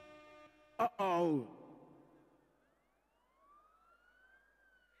 Uh-oh.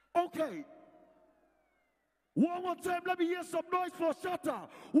 Okay. One more time, let me hear some noise for Shatta.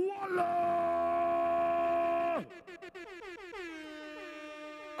 Wale!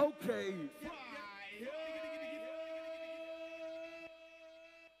 Okay.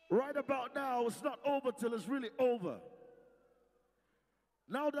 Right about now, it's not over till it's really over.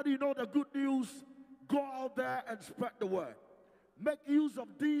 Now that you know the good news, go out there and spread the word. Make use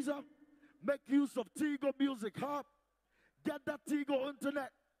of Deezer. Make use of Tigo Music Hub. Get that Tigo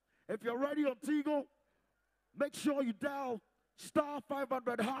internet. If you're ready on Tigo, make sure you dial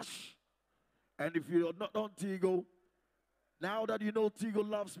 *500#. And if you're not on Tigo, now that you know Tigo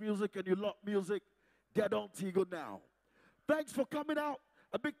loves music and you love music, get on Tigo now. Thanks for coming out.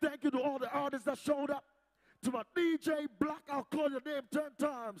 A big thank you to all the artists that showed up. To my DJ Black, I'll call your name 10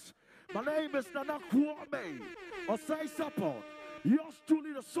 times. My name is Nana Kwame. Osai Sapo. Yours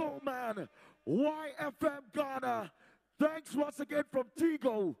truly, the Soul Man. YFM Ghana. Thanks once again from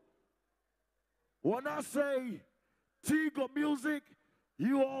Tigo. When I say Tigo music,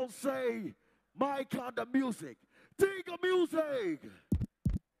 you all say my kind of music. Tigo music!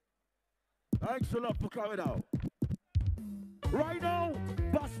 Thanks a lot for coming out. Right now,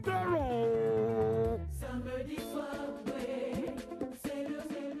 Bastero!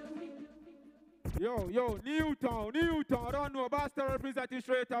 Yo, Newtown, I don't know. Bastero representing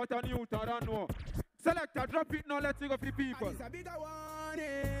straight out of Newtown, I don't know. Selector, drop it now, let's go for people. It's a bigger one.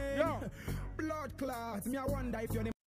 Yo. Blood clots. Me, I wonder if you're